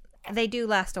they do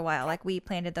last a while. Like we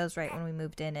planted those right when we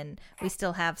moved in, and we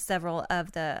still have several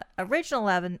of the original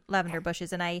lavender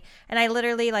bushes. And I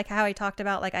literally, like how I talked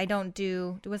about, like I don't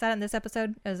do. Was that in this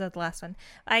episode? Or was that the last one?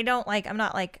 I'm not like I'm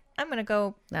gonna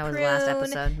go. That was the last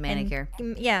episode. Manicure.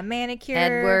 Yeah, manicure.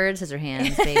 Edward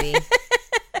Scissorhands, baby.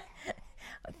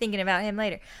 Thinking about him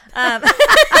later.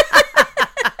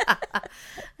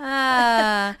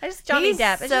 It's Johnny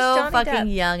Depp. It's so just Johnny fucking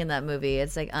Depp. young in that movie.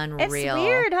 It's like unreal. It's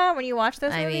weird, huh? When you watch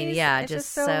those movies. I mean, yeah, it's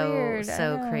just so weird.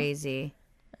 so crazy.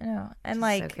 I know, and just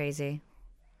like so crazy.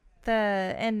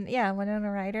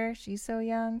 Winona Ryder. She's so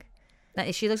young.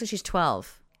 She looks like she's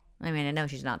 12. I mean, I know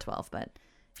she's not 12, but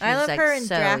she's I love like her in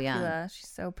so Dracula. young. She's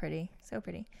so pretty, so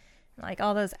pretty. Like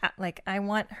all those, like I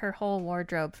want her whole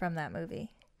wardrobe from that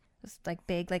movie. Just like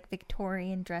big, like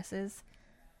Victorian dresses.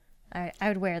 I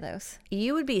would wear those.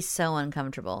 You would be so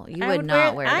uncomfortable. You would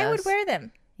not wear those. I would wear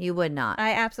them. You would not.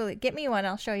 I absolutely get me one.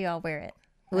 I'll show you. I'll wear it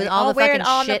with like, all I'll the fucking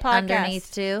on shit the podcast.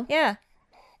 underneath too. Yeah.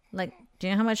 Like, do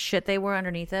you know how much shit they wore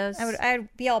underneath those?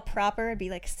 I'd be all proper. I'd be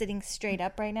like sitting straight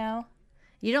up right now.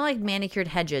 You don't like manicured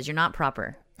hedges. You're not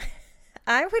proper.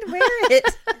 I would wear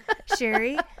it,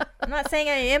 Sherry. I'm not saying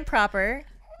I'm improper.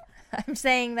 I'm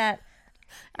saying that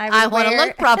I want to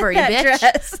look proper, you bitch.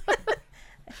 Dress.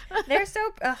 They're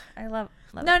so. I love.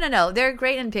 No. They're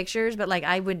great in pictures, but like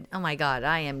I would. Oh my god,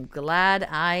 I am glad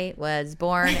I was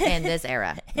born in this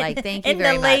era. Like, thank you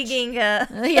very much. Legging. Yeah,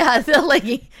 the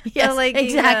legging. Yes, the legging,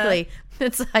 exactly.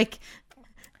 It's like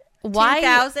why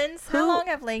 2000s. How long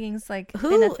have leggings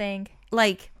been a thing?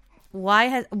 Like, why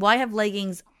have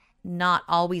leggings not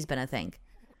always been a thing?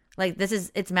 Like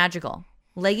it's magical.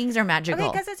 Leggings are magical.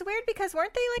 Okay, because it's weird because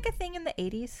weren't they like a thing in the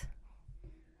 80s?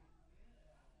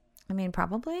 I mean,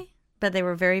 probably, but they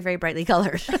were very, very brightly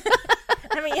colored.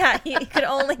 I mean, yeah, you could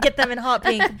only get them in hot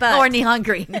pink, but or neon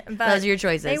green. Those are your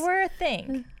choices. They were a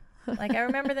thing. Like I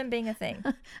remember them being a thing.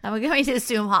 I'm going to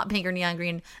assume hot pink or neon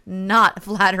green not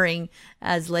flattering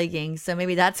as leggings, so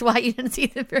maybe that's why you didn't see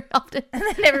them very often. And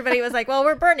then everybody was like, "Well,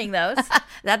 we're burning those."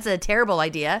 That's a terrible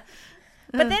idea.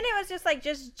 But then it was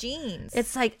just jeans.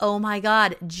 It's like, oh my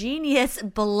god, genius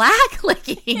black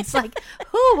leggings. Like,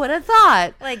 who would have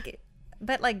thought?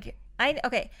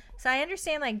 So I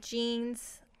understand like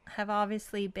jeans have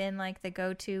obviously been like the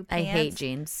go-to pants. I hate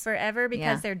jeans forever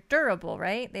because they're durable,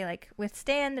 right? They like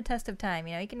withstand the test of time.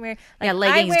 You can wear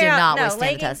leggings do not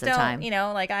withstand the test of time.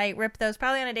 Like I rip those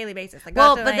probably on a daily basis. Like,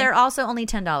 but they're also only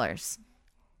 $10.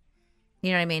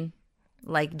 You know what I mean?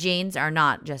 Like jeans are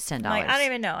not just $10. Like, I don't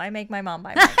even know. I make my mom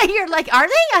buy mine. You're like, are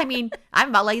they? I mean,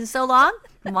 I've bought leggings so long.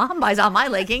 Mom buys all my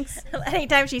leggings.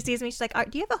 Anytime she sees me, she's like,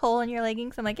 "Do you have a hole in your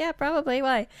leggings?" I'm like, "Yeah, probably.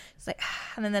 Why?" She's like,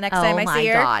 and then the next time I see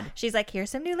her, she's like,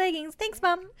 "Here's some new leggings. Thanks,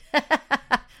 Mom."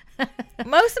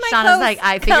 Most of my Shauna's clothes like,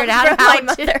 I figured out from how my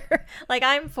mother. Like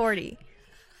I'm 40.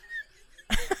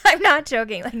 I'm not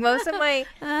joking. Like most of my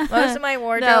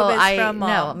wardrobe is from Mom.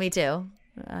 No, me too.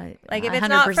 Like if it's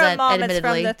not from Mom, it's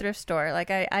from the thrift store.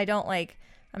 Like I don't like.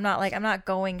 I'm not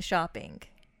going shopping.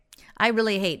 I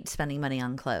really hate spending money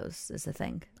on clothes is the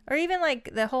thing. Or even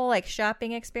like the whole like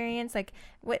shopping experience. Like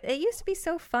it used to be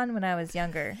so fun when I was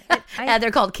younger. Yeah,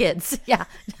 they're called kids. Yeah.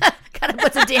 Kind of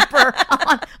puts a damper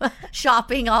on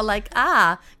shopping, all like,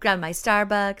 grab my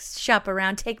Starbucks, shop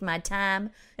around, take my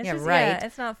time. Right.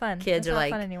 It's not fun. Kids are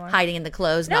like hiding in the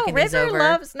clothes, knocking these over.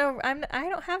 I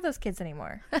don't have those kids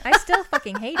anymore. I still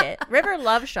fucking hate it. River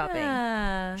loves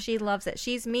shopping. She loves it.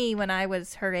 She's me when I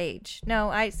was her age. No,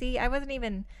 I wasn't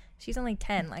even, she's only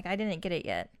 10. Like I didn't get it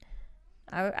yet.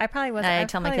 I probably wasn't. I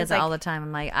tell my kids all the time,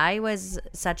 I'm like, I was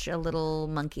such a little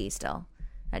monkey still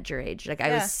at your age. Like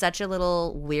I was such a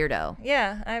little weirdo.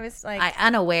 Yeah, I was like.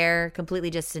 Unaware, completely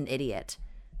just an idiot.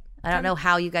 I don't know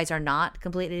how you guys are not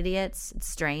complete idiots. It's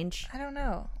strange. I don't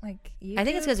know. Like I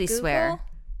think it's because we swear.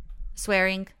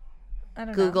 Swearing. I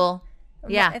don't Google. know.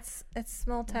 Yeah. It's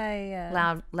multi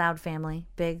Loud family.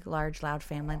 Big, large, loud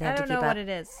family. They have I don't to keep know up. what it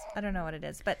is. I don't know what it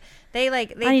is, but they I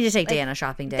need to take like, Diana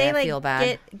shopping day. They I like feel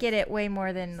bad. get it way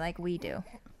more than like we do.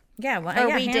 Yeah, well, Or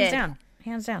yeah, we hands did. down.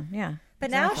 Hands down, yeah. But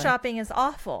exactly. now shopping is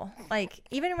awful. Like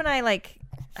even when I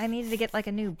needed to get like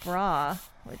a new bra,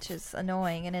 which is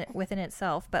annoying within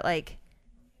itself, but like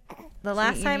the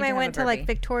last you time need I to went have to a like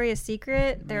burpee. Victoria's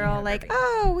Secret, they're all like,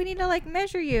 "Oh, we need to like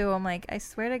measure you." I'm like, "I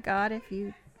swear to God, if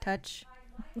you touch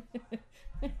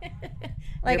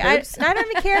like I don't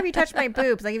even care if you touch my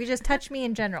boobs. Like if you just touch me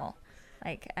in general,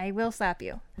 like I will slap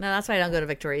you." No, that's why I don't go to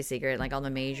Victoria's Secret. Like all the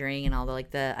measuring and all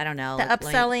the I don't know. The like,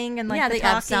 upselling and like yeah, the the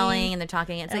talking. upselling and the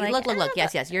talking. It's And like, like, look.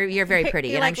 Yes, you're very pretty,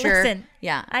 You're and like, I'm sure. "Listen,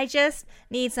 Yeah, I just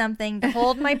need something to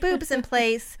hold my boobs in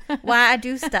place while I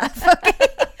do stuff."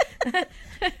 Okay.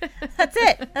 That's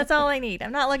it. That's all I need.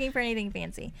 I'm not looking for anything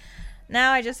fancy.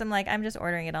 Now I'm just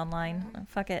ordering it online.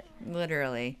 Fuck it.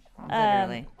 literally.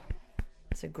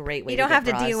 It's a great way. You don't to have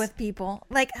get to deal bras. with people.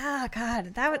 Like, oh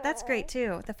God, that's great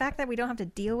too. The fact that we don't have to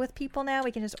deal with people now,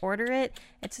 we can just order it.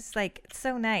 It's just like, it's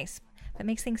so nice. It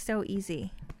makes things so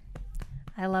easy.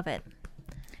 I love it.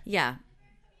 Yeah,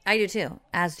 I do too.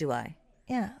 As do I.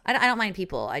 Yeah. I don't mind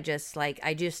people. I just like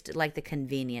the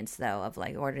convenience though of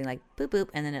like ordering like boop boop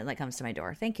and then it like comes to my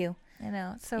door. Thank you. I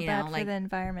know. It's so You bad know, for like- the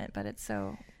environment, but it's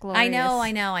so glorious. I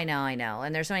know.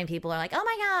 And there's so many people who are like, oh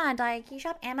my God, like you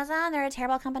shop Amazon, they're a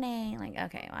terrible company. Like,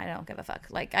 okay, I don't give a fuck.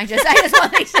 Like I just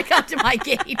want things to come to my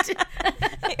gate.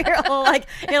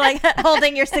 you're like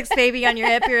holding your sixth baby on your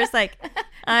hip. You're just like,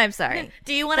 I'm sorry.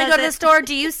 Do you want to Does go to the it- store?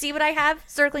 Do you see what I have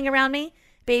circling around me?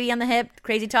 Baby on the hip,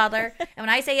 crazy toddler. And when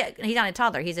I say he's not a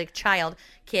toddler, he's a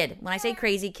kid. When I say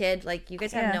crazy kid, like you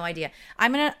guys have Yeah. no idea. I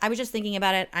was just thinking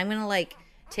about it. I'm going to like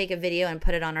take a video and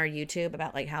put it on our YouTube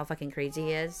about like how fucking crazy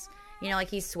he is. You know, like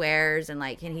he swears and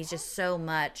he's just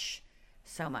such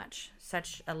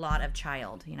a lot of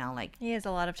child, you know, like He is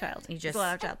a lot of child. He He's just- a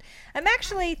lot of child. I'm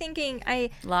actually thinking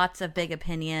lots of big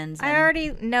opinions. I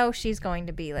already know she's going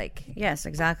to be like, yes,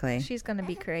 exactly. she's going to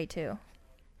be cray too.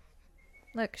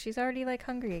 Look, she's already like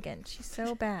hungry again. She's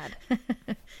so bad.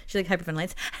 She like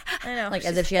hyperventilates. I know. Like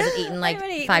as if she hasn't eaten like I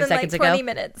haven't eaten 5 in, seconds like, ago. 20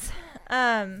 minutes.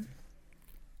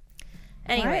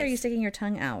 Anyways, Why are you sticking your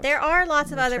tongue out? there are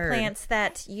lots of other Turd. plants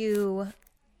that you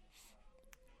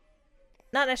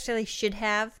not necessarily should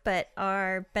have, but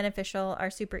are beneficial, are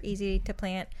super easy to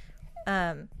plant.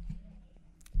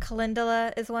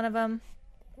 Calendula is one of them.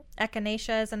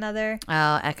 Echinacea is another.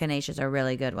 Oh, echinacea is a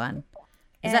really good one.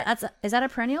 Is that a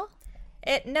perennial?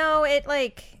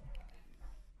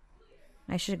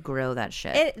 I should grow that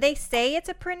shit. They say it's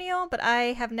a perennial, but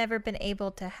I have never been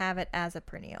able to have it as a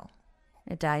perennial.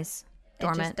 It dies. It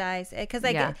just Dormant. dies because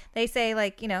Yeah. they say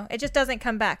it just doesn't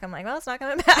come back. I'm like, well, it's not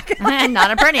coming back.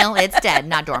 Not a perennial. It's dead,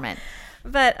 not dormant.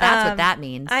 But That's what that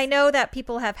means. I know that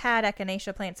people have had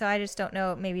echinacea plants, so I just don't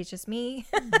know. Maybe it's just me.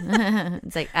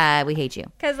 It's like, we hate you.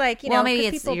 Because Maybe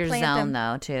 'cause it's people your plant zone, them.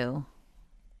 though, too.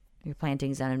 Your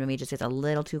planting zone, and maybe it just gets a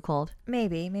little too cold.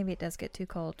 Maybe it does get too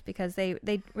cold because they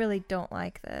really don't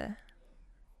like the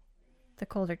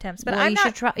colder temps. But Well, I'm you not.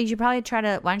 should try. You should probably try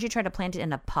to. Why don't you try to plant it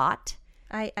in a pot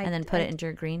I and then put it into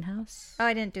your greenhouse? Oh,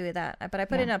 I didn't do that, but I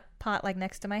put it in Yeah. a pot like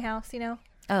next to my house,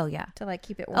 Oh yeah. to like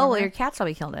keep it warm. Oh, well, your cats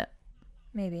probably killed it.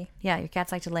 Maybe. Yeah, your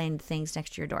cats like to lay in things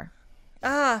next to your door.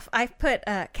 I've put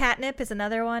catnip is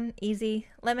another one. Easy.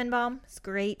 Lemon balm. It's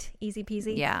great. Easy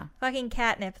peasy. Yeah. Fucking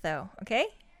catnip though. Okay.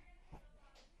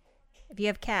 If you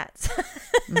have cats,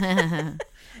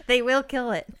 they will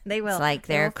kill it. They will. It's like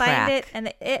They their will find it,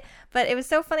 crack. and But it was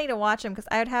so funny to watch them because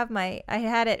I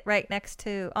had it right next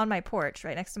to on my porch,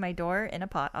 right next to my door in a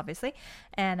pot, obviously,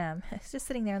 and it's just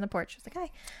sitting there on the porch. I was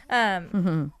like,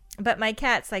 hi. But my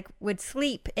cats would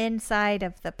sleep inside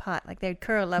of the pot, like they'd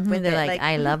curl up with They're it. like,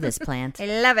 I love this plant. I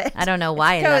love it. I don't know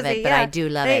why It's I love cozy, it, but I do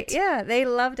love it. Yeah, they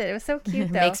loved it. It was so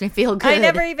cute, though. Makes me feel good. I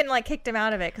never even kicked them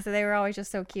out of it because they were always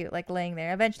just so cute, laying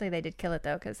there. Eventually, they did kill it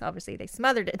though because obviously they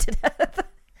smothered it to death.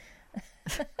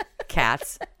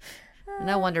 Cats.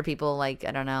 No wonder people I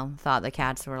don't know, thought the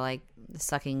cats were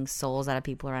sucking souls out of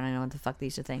people, or I don't know what the fuck they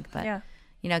used to think. But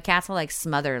Yeah. Cats will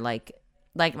smother like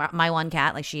my one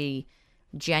cat, she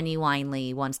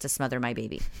genuinely wants to smother my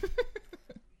baby.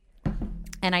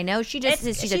 And I know she's she's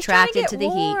trying to attracted get to the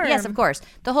heat. Yes, warm. of course.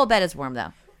 The whole bed is warm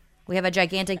though. We have a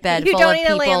gigantic bed You full don't of need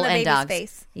to lay people on the and baby's dogs.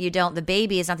 face. You don't. The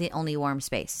baby is not the only warm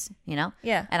space,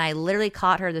 Yeah. And I literally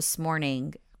caught her this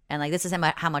morning, and this is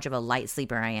how much of a light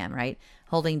sleeper I am, right?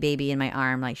 Holding baby in my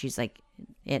arm, she's right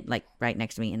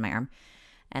next to me in my arm,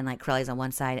 and Curly's on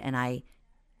one side, and I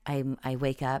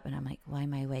wake up and I'm like, why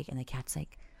am I awake? And the cat's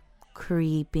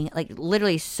creeping,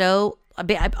 literally so. I'm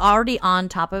already on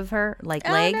top of her, legs.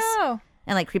 Oh, no.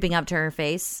 and like creeping up to her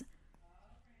face.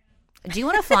 Do you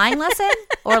want a flying lesson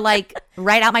or like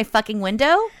right out my fucking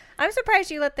window? I'm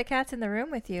surprised you let the cats in the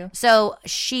room with you. So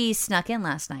she snuck in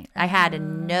last night. I had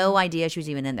no idea she was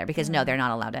even in there because no, they're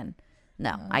not allowed in.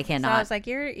 No, I cannot. So I was like,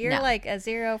 you're No. like a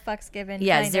zero fucks given.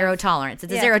 Yeah, kind zero of tolerance.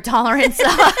 It's a Yeah. zero tolerance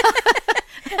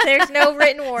There's no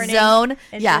written warning. zone.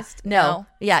 It's Yeah, just no.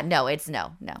 Yeah, no, it's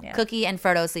no. Yeah. Cookie and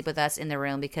Frodo sleep with us in the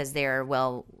room because they're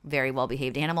very well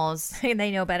behaved animals. And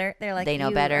they know better. They're like, They know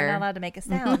you better. are not allowed to make a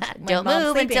sound. when Don't mom's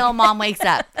move sleeping." until mom wakes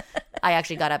up. I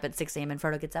actually got up at 6 a.m. and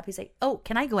Frodo gets up. He's like, "Oh,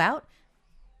 can I go out?"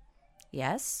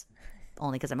 Yes,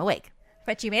 only because I'm awake.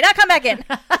 But you may not come back in.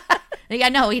 Yeah,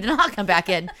 no, he did not come back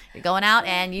in. You're going out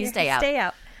and you stay out. Stay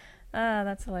out.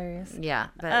 That's hilarious. Yeah,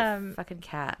 but fucking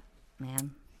cat,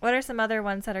 man. What are some other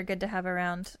ones that are good to have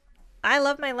around? I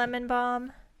love my lemon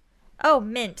balm. Oh,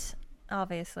 mint,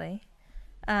 obviously.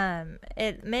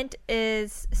 Mint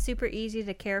is super easy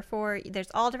to care for. There's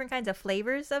all different kinds of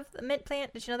flavors of the mint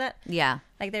plant. Did you know that? Yeah,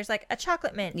 Like there's like a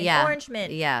chocolate mint, an Yeah. orange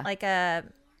mint, Yeah. like a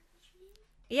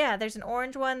there's an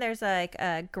orange one. There's like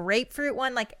a grapefruit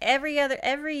one. Like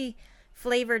every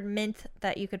flavored mint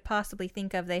that you could possibly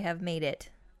think of, they have made it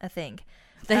a thing.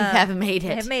 they have made They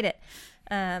it. have made it.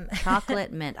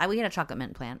 Chocolate mint. We had a chocolate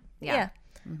mint plant. Yeah.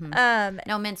 Yeah.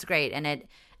 No, mint's great, and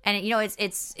you know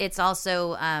it's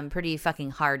also pretty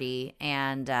fucking hardy,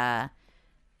 and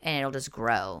it'll just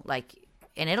grow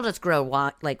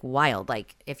like wild.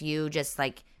 Like if you just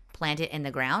like plant it in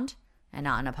the ground and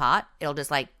not in a pot, it'll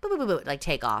just like boop, boop, boop, boop, like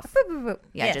take off. Boop, boop, boop.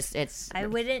 Yeah, Yes. just it's I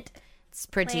wouldn't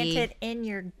pretty plant it in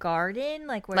your garden,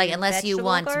 like where like your unless you vegetable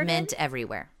want garden, mint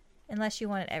everywhere. unless you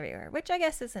want it everywhere, which I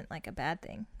guess isn't like a bad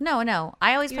thing. No,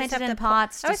 I always You just plant it have in to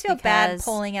pots. I always just feel bad because-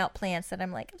 pulling out plants that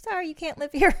I'm like, I'm sorry, you can't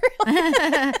live here.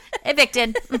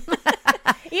 Evicted. Even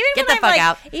Get when the I'm fuck like,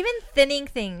 out. even thinning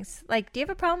things. Like, do you have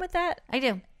a problem with that? I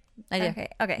do. Okay.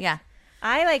 Yeah.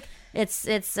 I like It's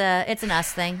an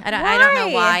us thing. I don't know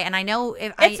Why? why, and I know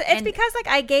if it's because like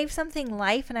I gave something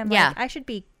life, and I'm Yeah. like I should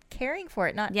be caring for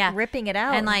it, not Yeah. ripping it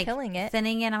out and like killing it.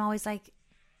 thinning it. I'm always like,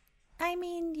 I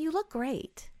mean, you look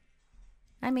great.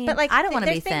 I mean, But like, I don't want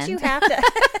to be there's things thin. you have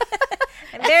to.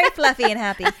 I'm very fluffy and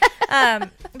happy.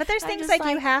 But there's I'm things just like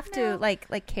you like, have no. to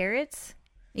like carrots.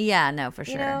 Yeah, no, for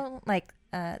sure. You know, like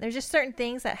there's just certain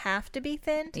things that have to be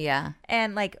thinned. Yeah,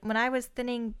 And like when I was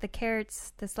thinning the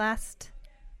carrots this last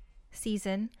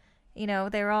season, you know,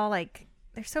 they're all like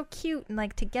they're so cute and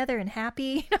like together and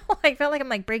happy. You know, I felt like I'm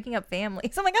like breaking up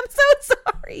families. I'm like, I'm so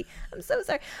sorry. I'm so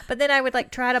sorry. But then I would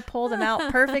like try to pull them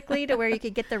out perfectly to where you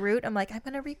could get the root. I'm like, I'm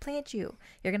gonna replant you.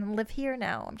 You're gonna live here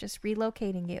now. I'm just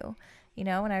relocating you. You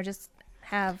know, and I just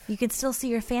have you can still see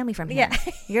your family from here.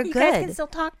 yeah. You're you good. guys can still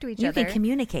talk to each you other. can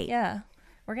communicate. Yeah.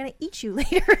 We're gonna eat you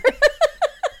later.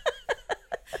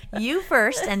 You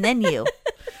first, and then you.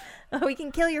 We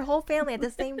can kill your whole family at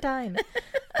the same time.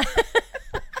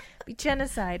 Be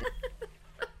genocide.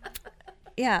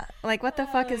 Yeah, like what the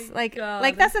fuck is like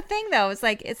that's the thing though. It's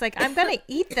like I'm gonna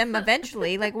eat them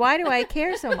eventually. Like why do I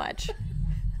care so much?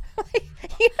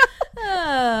 You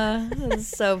know? That's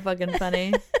so fucking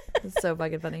funny. It's so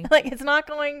fucking funny. Like it's not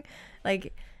going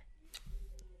like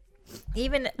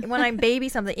even when I'm baby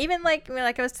something, even like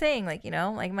I was saying, like, you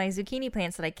know, like my zucchini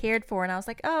plants that I cared for, and I was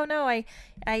like, oh no, I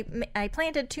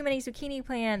planted too many zucchini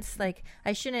plants. Like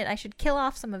I should kill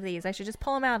off some of these. I should just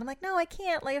pull them out. I'm like, no, I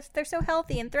can't. Like they're so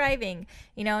healthy and thriving.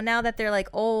 You know, now that they're like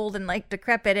old and like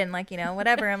decrepit and like, you know,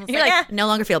 whatever. I'm just You're like, no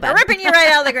longer feel we're bad. ripping you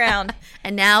right out of the ground.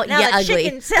 And now Now yeah, the ugly.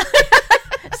 chickens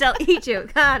shall eat you.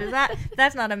 God,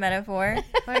 that's not a metaphor.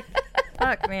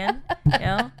 Fuck, man. You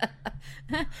know?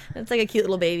 It's like a cute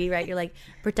little baby, right? You're like,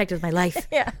 protect with my life.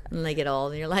 Yeah. And they get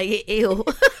old, and you're like, ew.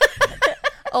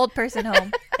 Old person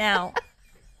home now.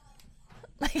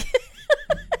 Like,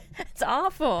 it's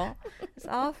awful. It's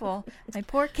awful. My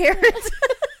poor carrots.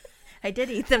 I did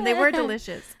eat them. They were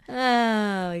delicious. Oh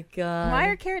my god. Why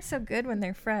are carrots so good when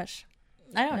they're fresh?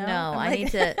 I don't No? know. I'm I like-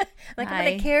 need to. Like I'm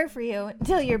gonna care for you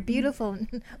until you're beautiful,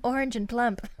 and orange and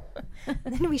plump.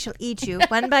 Then we shall eat you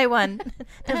one by one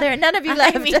till there are none of you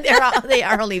left. I mean, they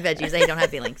are only veggies. They don't have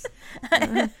feelings.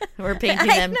 We're painting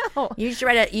I them. know. You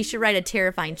should write a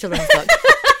terrifying children's book.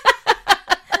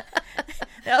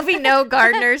 There'll be no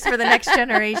gardeners for the next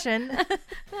generation.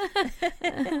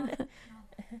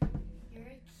 You're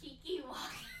a Kiki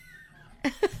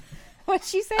walk. What'd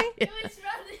she say? It was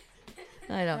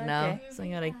rather. I don't know. Okay.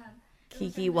 Something on a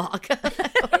Kiki walk. Yeah,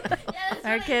 that's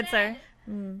Our what I kids meant.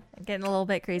 are getting a little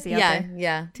bit crazy out yeah, there.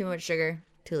 yeah. Too much sugar.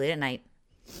 Too late at night.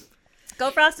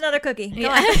 Go frost another cookie. Go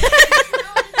Yeah.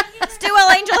 on. Stu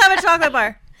Will Angel have a chocolate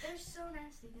bar. They're so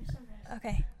nasty. They're so nasty.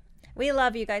 Okay. We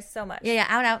love you guys so much. Yeah.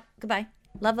 Out. Goodbye.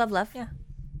 Love. Yeah.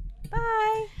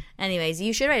 Bye. Anyways,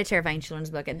 you should write a terrifying children's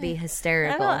book. It'd be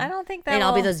hysterical. I don't think that they'd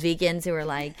all be will- those vegans who are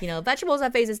like, you know, vegetables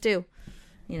have faces too.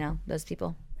 You know, those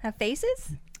people. Have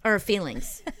faces? Or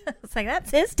feelings. It's like, that's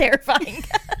his terrifying.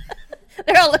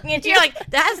 They're all looking at you. You're like,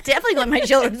 that's definitely going in my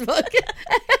children's book.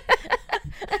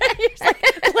 You're just like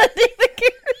blending the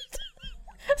carrot.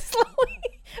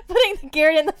 Slowly putting the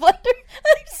carrot in the blender.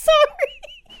 I'm sorry.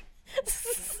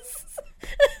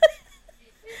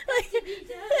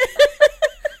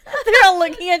 They're all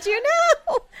looking at you.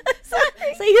 No. I'm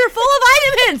sorry. So you're full of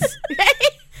vitamins.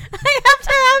 I have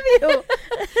to have you.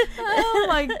 Oh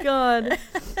my God.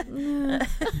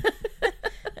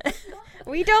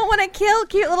 We don't want to kill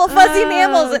cute little fuzzy Oh,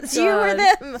 mammals. It's you or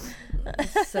God. them.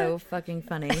 So fucking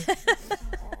funny.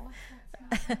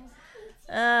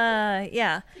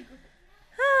 Yeah.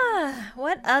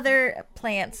 What other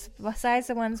plants besides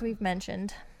the ones we've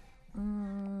mentioned?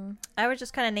 I was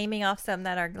just kind of naming off some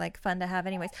that are like fun to have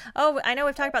anyways. Oh, I know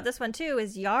we've talked about this one too,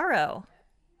 is yarrow.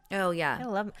 Oh, I yeah.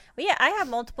 love them. Well, yeah, I have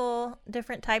multiple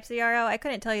different types of yarrow. I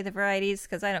couldn't tell you the varieties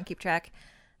because I don't keep track.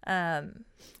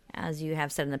 As you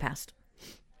have said in the past.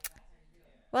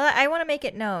 Well, I want to make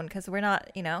it known because we're not,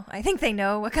 you know, I think they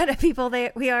know what kind of people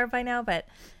we are by now, but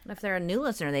If they're a new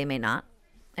listener, they may not.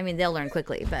 I mean, they'll learn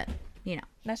quickly, but, you know.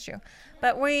 that's true.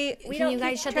 But we Can don't you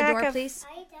guys keep shut the track door, of- please?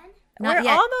 Are you done? Not We're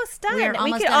yet. almost done. We're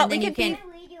almost could done, all- and then we you could be- can-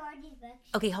 Can we do all these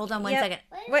books? Okay, hold on one Yep. second.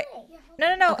 Wait.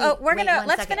 Yeah, No. Okay, Oh, we're wait gonna one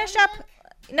let's second. finish up.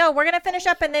 No, we're gonna finish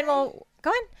up and then we'll go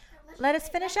on. Let us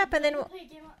finish up and then we'll,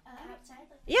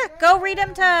 yeah, go read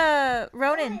them to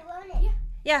Ronan.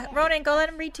 Yeah, Ronan, go let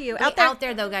him read to you Okay, out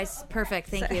there. though, guys. Perfect.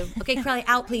 Thank you. Okay, Carly,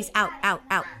 out, please. Out.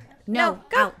 No,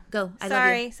 go. out. Go. I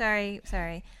love you.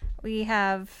 Sorry. We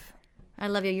have I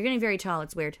love you. You're getting very tall.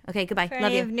 It's weird. Okay, goodbye. for Love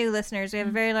any you. of new listeners. We have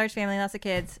a very large family, lots of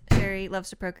kids. Sherry loves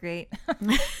to procreate.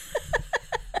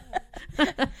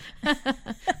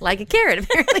 Like a carrot,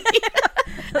 apparently.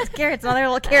 Those carrots, all their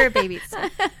little carrot babies.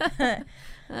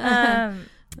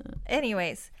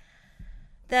 Anyways,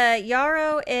 the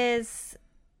yarrow is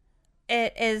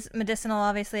medicinal.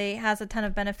 Obviously, has a ton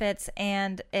of benefits,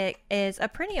 and it is a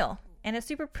perennial, and it's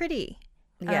super pretty.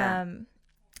 Yeah.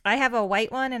 I have a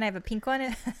white one and I have a pink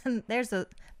one. And those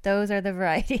are the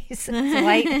varieties. It's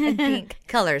white and pink.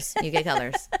 Colors. You get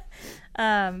colors.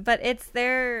 But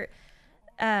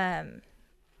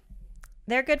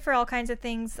they're good for all kinds of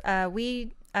things.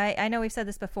 I know we've said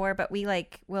this before, but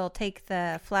we'll take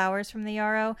the flowers from the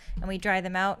yarrow and we dry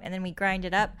them out and then we grind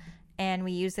it up and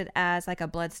we use it as like a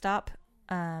blood stop.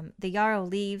 The yarrow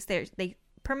leaves, they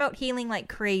promote healing like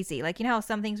crazy. Like, you know how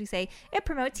some things we say, it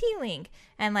promotes healing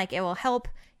and like it will help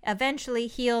eventually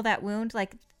heal that wound.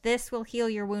 Like this will heal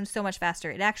your wound so much faster.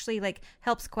 It actually like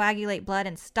helps coagulate blood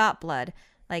and stop blood.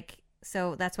 Like,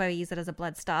 so that's why we use it as a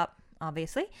blood stop,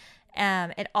 obviously.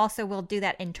 It also will do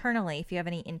that internally if you have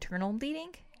any internal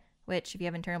bleeding, which if you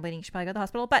have internal bleeding, you should probably go to the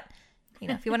hospital. But, you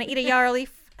know, if you want to eat a yarrow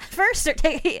leaf first or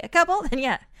take a couple, then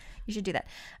yeah, you should do that.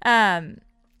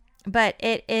 But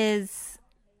it is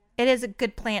a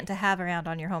good plant to have around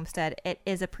on your homestead. It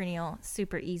is a perennial,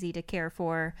 super easy to care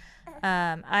for.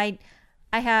 I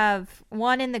have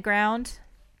one in the ground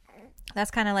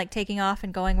that's kind of like taking off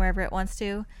and going wherever it wants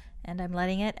to, and I'm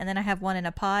letting it. And then I have one in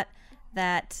a pot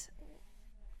that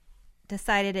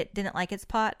decided it didn't like its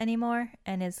pot anymore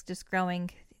and is just growing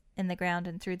in the ground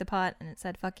and through the pot, and it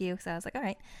said fuck you. So I was like, all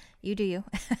right, you do you.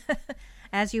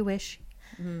 As you wish.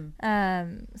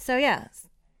 So yeah,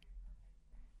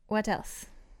 what else?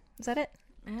 Is that it?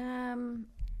 I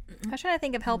was trying to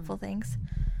think of helpful things.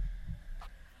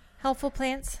 Helpful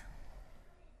plants.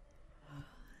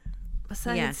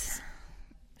 Besides, Yes.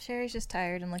 Sherry's just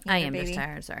tired and looking at I her am baby. just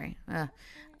tired. Sorry.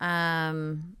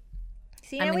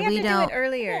 See, I now mean, we have we to do don't- it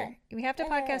earlier. We have to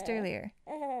podcast earlier.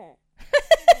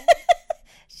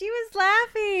 She was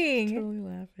laughing.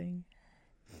 laughing.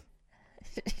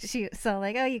 She was so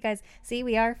like, oh, you guys, see,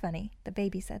 we are funny. The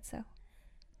baby said so.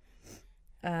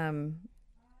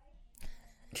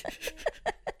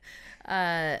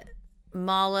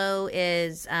 Mallow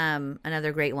is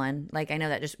another great one. Like, I know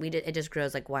that it just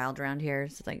grows like wild around here.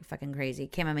 It's like fucking crazy.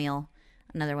 Chamomile,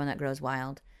 another one that grows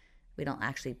wild. We don't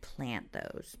actually plant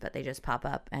those, but they just pop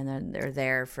up and then they're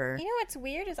there for. You know what's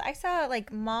weird is I saw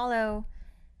like mallow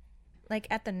like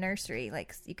at the nursery,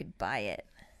 like you could buy it.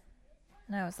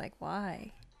 And I was like,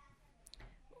 why?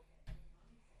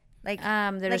 Like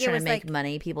They're like just it trying was to make like-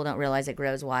 money. People don't realize it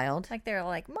grows wild. like they're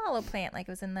like mallow plant, like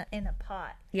it was in a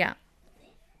pot. Yeah.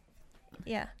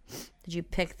 Yeah. Did you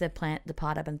pick the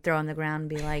pot up and throw on the ground and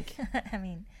be like, I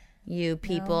mean, you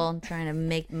people trying to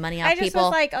make money off I just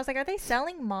people? was like, are they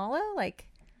selling mallow? Like,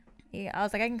 yeah, I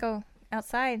was like, I can go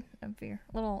outside of your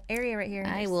little area right here.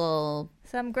 I will.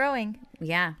 Some growing.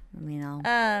 Yeah. I mean, I'll.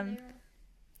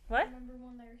 What? Remember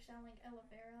when they were selling aloe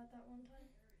vera at that one time?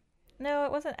 No,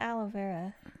 it wasn't aloe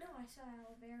vera. No, I saw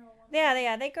aloe vera one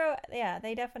Yeah, they grow. Yeah,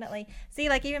 they definitely see.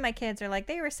 Like even my kids are like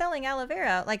they were selling aloe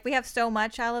vera. Like we have so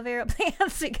much aloe vera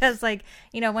plants because like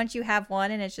once you have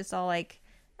one and it's just all like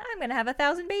I'm gonna have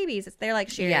 1,000 babies. They're like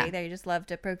Sherry. Yeah. They just love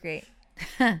to procreate.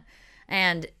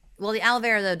 And well, the aloe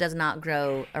vera though does not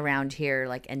grow around here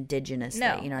like indigenously.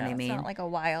 No, you know what I mean? It's not like a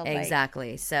wild.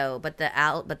 Exactly. So, but the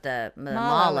Mallow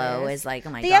mallow is like, oh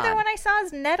my god. The other one I saw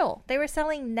is nettle. They were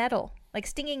selling nettle, like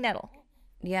stinging nettle.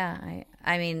 Yeah,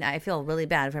 I mean, I feel really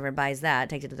bad if whoever buys that,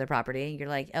 takes it to their property. You're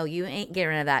like, oh, you ain't getting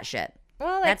rid of that shit.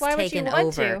 Well, like, that's why taken would you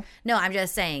want over. to? No, I'm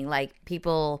just saying, like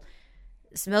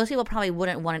most people probably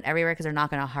wouldn't want it everywhere because they're not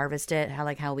going to harvest it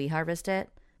how we harvest it.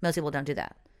 Most people don't do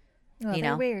that. Well, you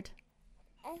they're know, weird.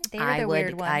 They're the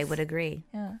weird ones. I would agree.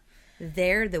 Yeah.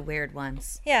 They're the weird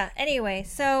ones. Yeah. Anyway,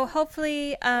 so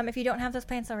hopefully, if you don't have those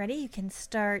plants already, you can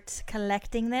start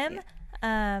collecting them.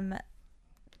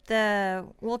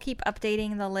 We'll keep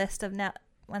updating the list of now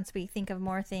once we think of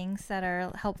more things that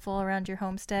are helpful around your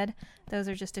homestead. Those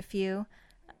are just a few.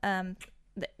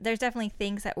 There's definitely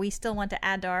things that we still want to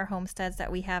add to our homesteads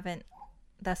that we haven't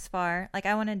thus far. Like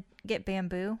I want to get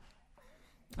bamboo.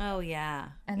 Oh yeah,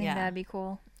 I think that'd be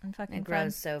cool and fucking it fun.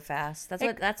 grows so fast.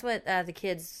 That's what the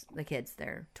kids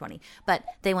they're 20, but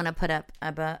they want to put up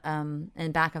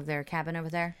in back of their cabin over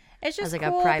there. It's just like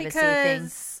cool a privacy thing.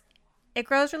 because it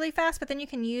grows really fast, but then you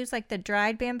can use like the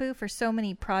dried bamboo for so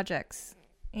many projects.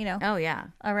 Oh yeah,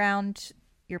 around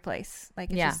your place.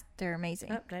 Like it's just they're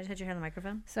amazing. Oh, did I just hit your hand on the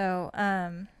microphone? So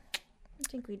I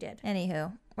think we did.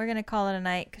 Anywho, we're gonna call it a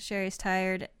night because Sherry's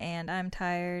tired and I'm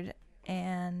tired,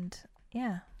 and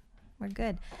yeah, we're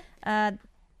good.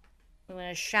 We want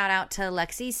to shout out to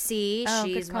Lexi C. Oh,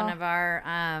 She's good call. one of our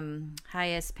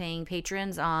highest paying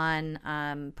patrons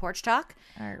on Porch Talk.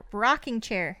 Our rocking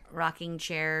chair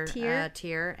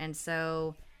tier. And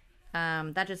so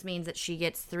that just means that she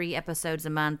gets 3 episodes a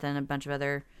month and a bunch of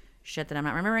other shit that I'm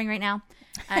not remembering right now.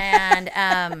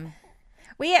 And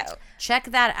we check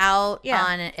that out.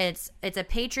 Yeah. It's a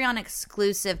Patreon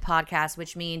exclusive podcast,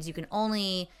 which means you can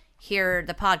only hear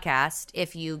the podcast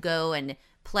if you go and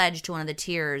pledge to one of the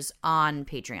tiers on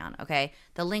Patreon. Okay,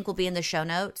 the link will be in the show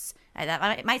notes.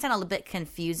 That might sound a little bit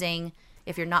confusing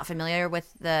if you're not familiar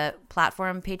with the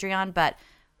platform Patreon, but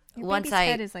your once baby's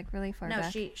head is like really far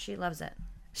back. she loves it.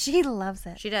 She loves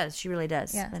it. She does. She really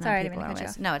does. Yeah. And Sorry, I people didn't mean to cut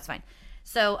always- you No, it's fine.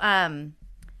 So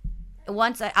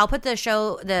once I'll put the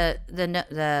show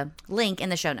the link in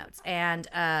the show notes, and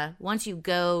once you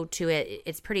go to it,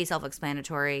 it's pretty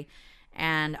self-explanatory.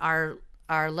 And our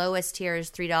lowest tier is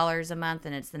 $3 a month,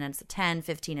 and it's $10,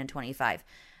 $15, and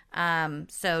 $25.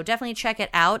 So definitely check it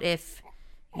out if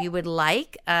you would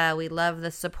like. We love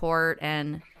the support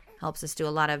and helps us do a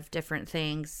lot of different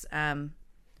things.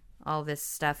 All this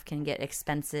stuff can get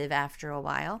expensive after a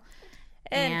while.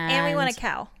 And we want a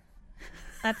cow.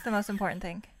 That's the most important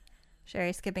thing.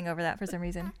 Sherry's skipping over that for some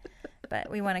reason. But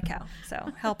we want a cow.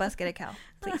 So help us get a cow,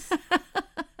 please.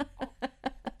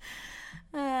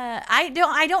 I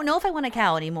don't know if I want a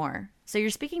cow anymore. So you're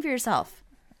speaking for yourself.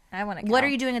 I want a cow. What are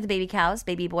you doing with the baby cows,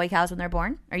 baby boy cows when they're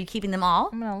born? Are you keeping them all?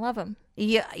 I'm going to love them.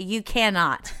 You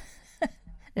cannot.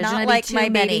 There's Not gonna like be too my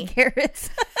many. baby carrots.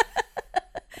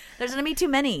 There's going to be too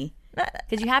many.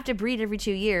 Because you have to breed every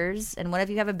 2 years. And what if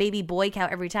you have a baby boy cow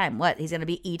every time? What? He's going to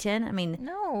be eaten? I mean,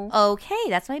 No. okay,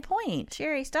 that's my point.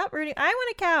 Sherry, stop rooting. I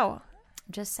want a cow.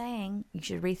 I'm just saying, you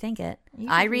should rethink it. You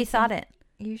I should rethought it.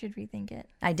 You should rethink it.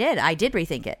 I did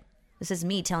rethink it. This is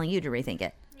me telling you to rethink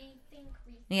it. Rethink.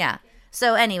 Yeah.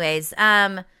 So anyways,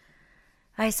 I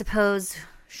suppose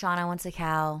Shauna wants a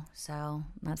cow. So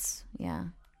that's, yeah.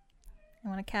 I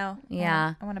want a cow.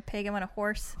 Yeah. I want a pig. I want a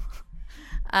horse.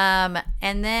 And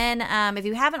then if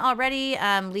you haven't already,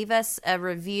 leave us a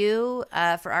review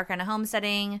for Our Kind of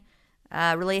Homesteading.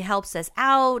 Really helps us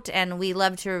out, and we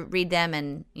love to read them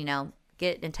and,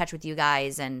 get in touch with you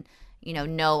guys and,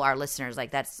 know our listeners.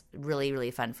 Like, that's really,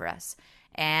 really fun for us.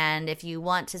 And if you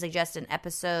want to suggest an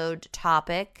episode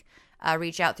topic,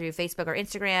 reach out through Facebook or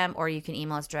Instagram, or you can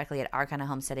email us directly at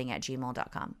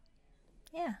ourkindofhomesteading@gmail.com.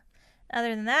 Yeah.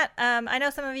 Other than that, I know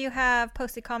some of you have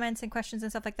posted comments and questions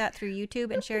and stuff like that through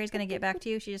YouTube, and Sherry's going to get back to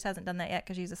you. She just hasn't done that yet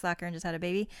because she's a slacker and just had a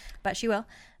baby, but she will.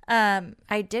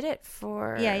 I did it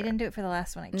for... Yeah, you didn't do it for the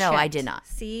last one. No, I checked. did not.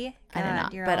 See? I did God,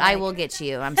 not. you're But all I like- will get to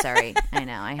you. I'm sorry. I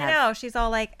know. I have. I know. She's all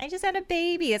like, I just had a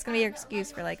baby. It's going to be your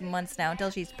excuse for like months now until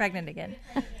she's pregnant again.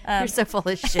 You're so full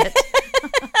of shit.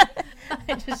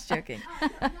 Just joking.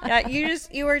 Yeah,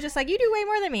 you were just like, you do way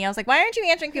more than me. I was like, why aren't you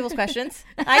answering people's questions?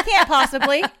 I can't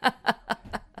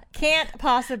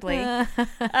possibly.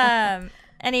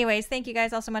 Anyways, thank you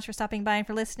guys all so much for stopping by and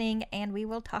for listening, and we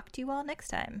will talk to you all next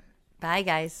time. Bye,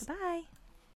 guys. Bye.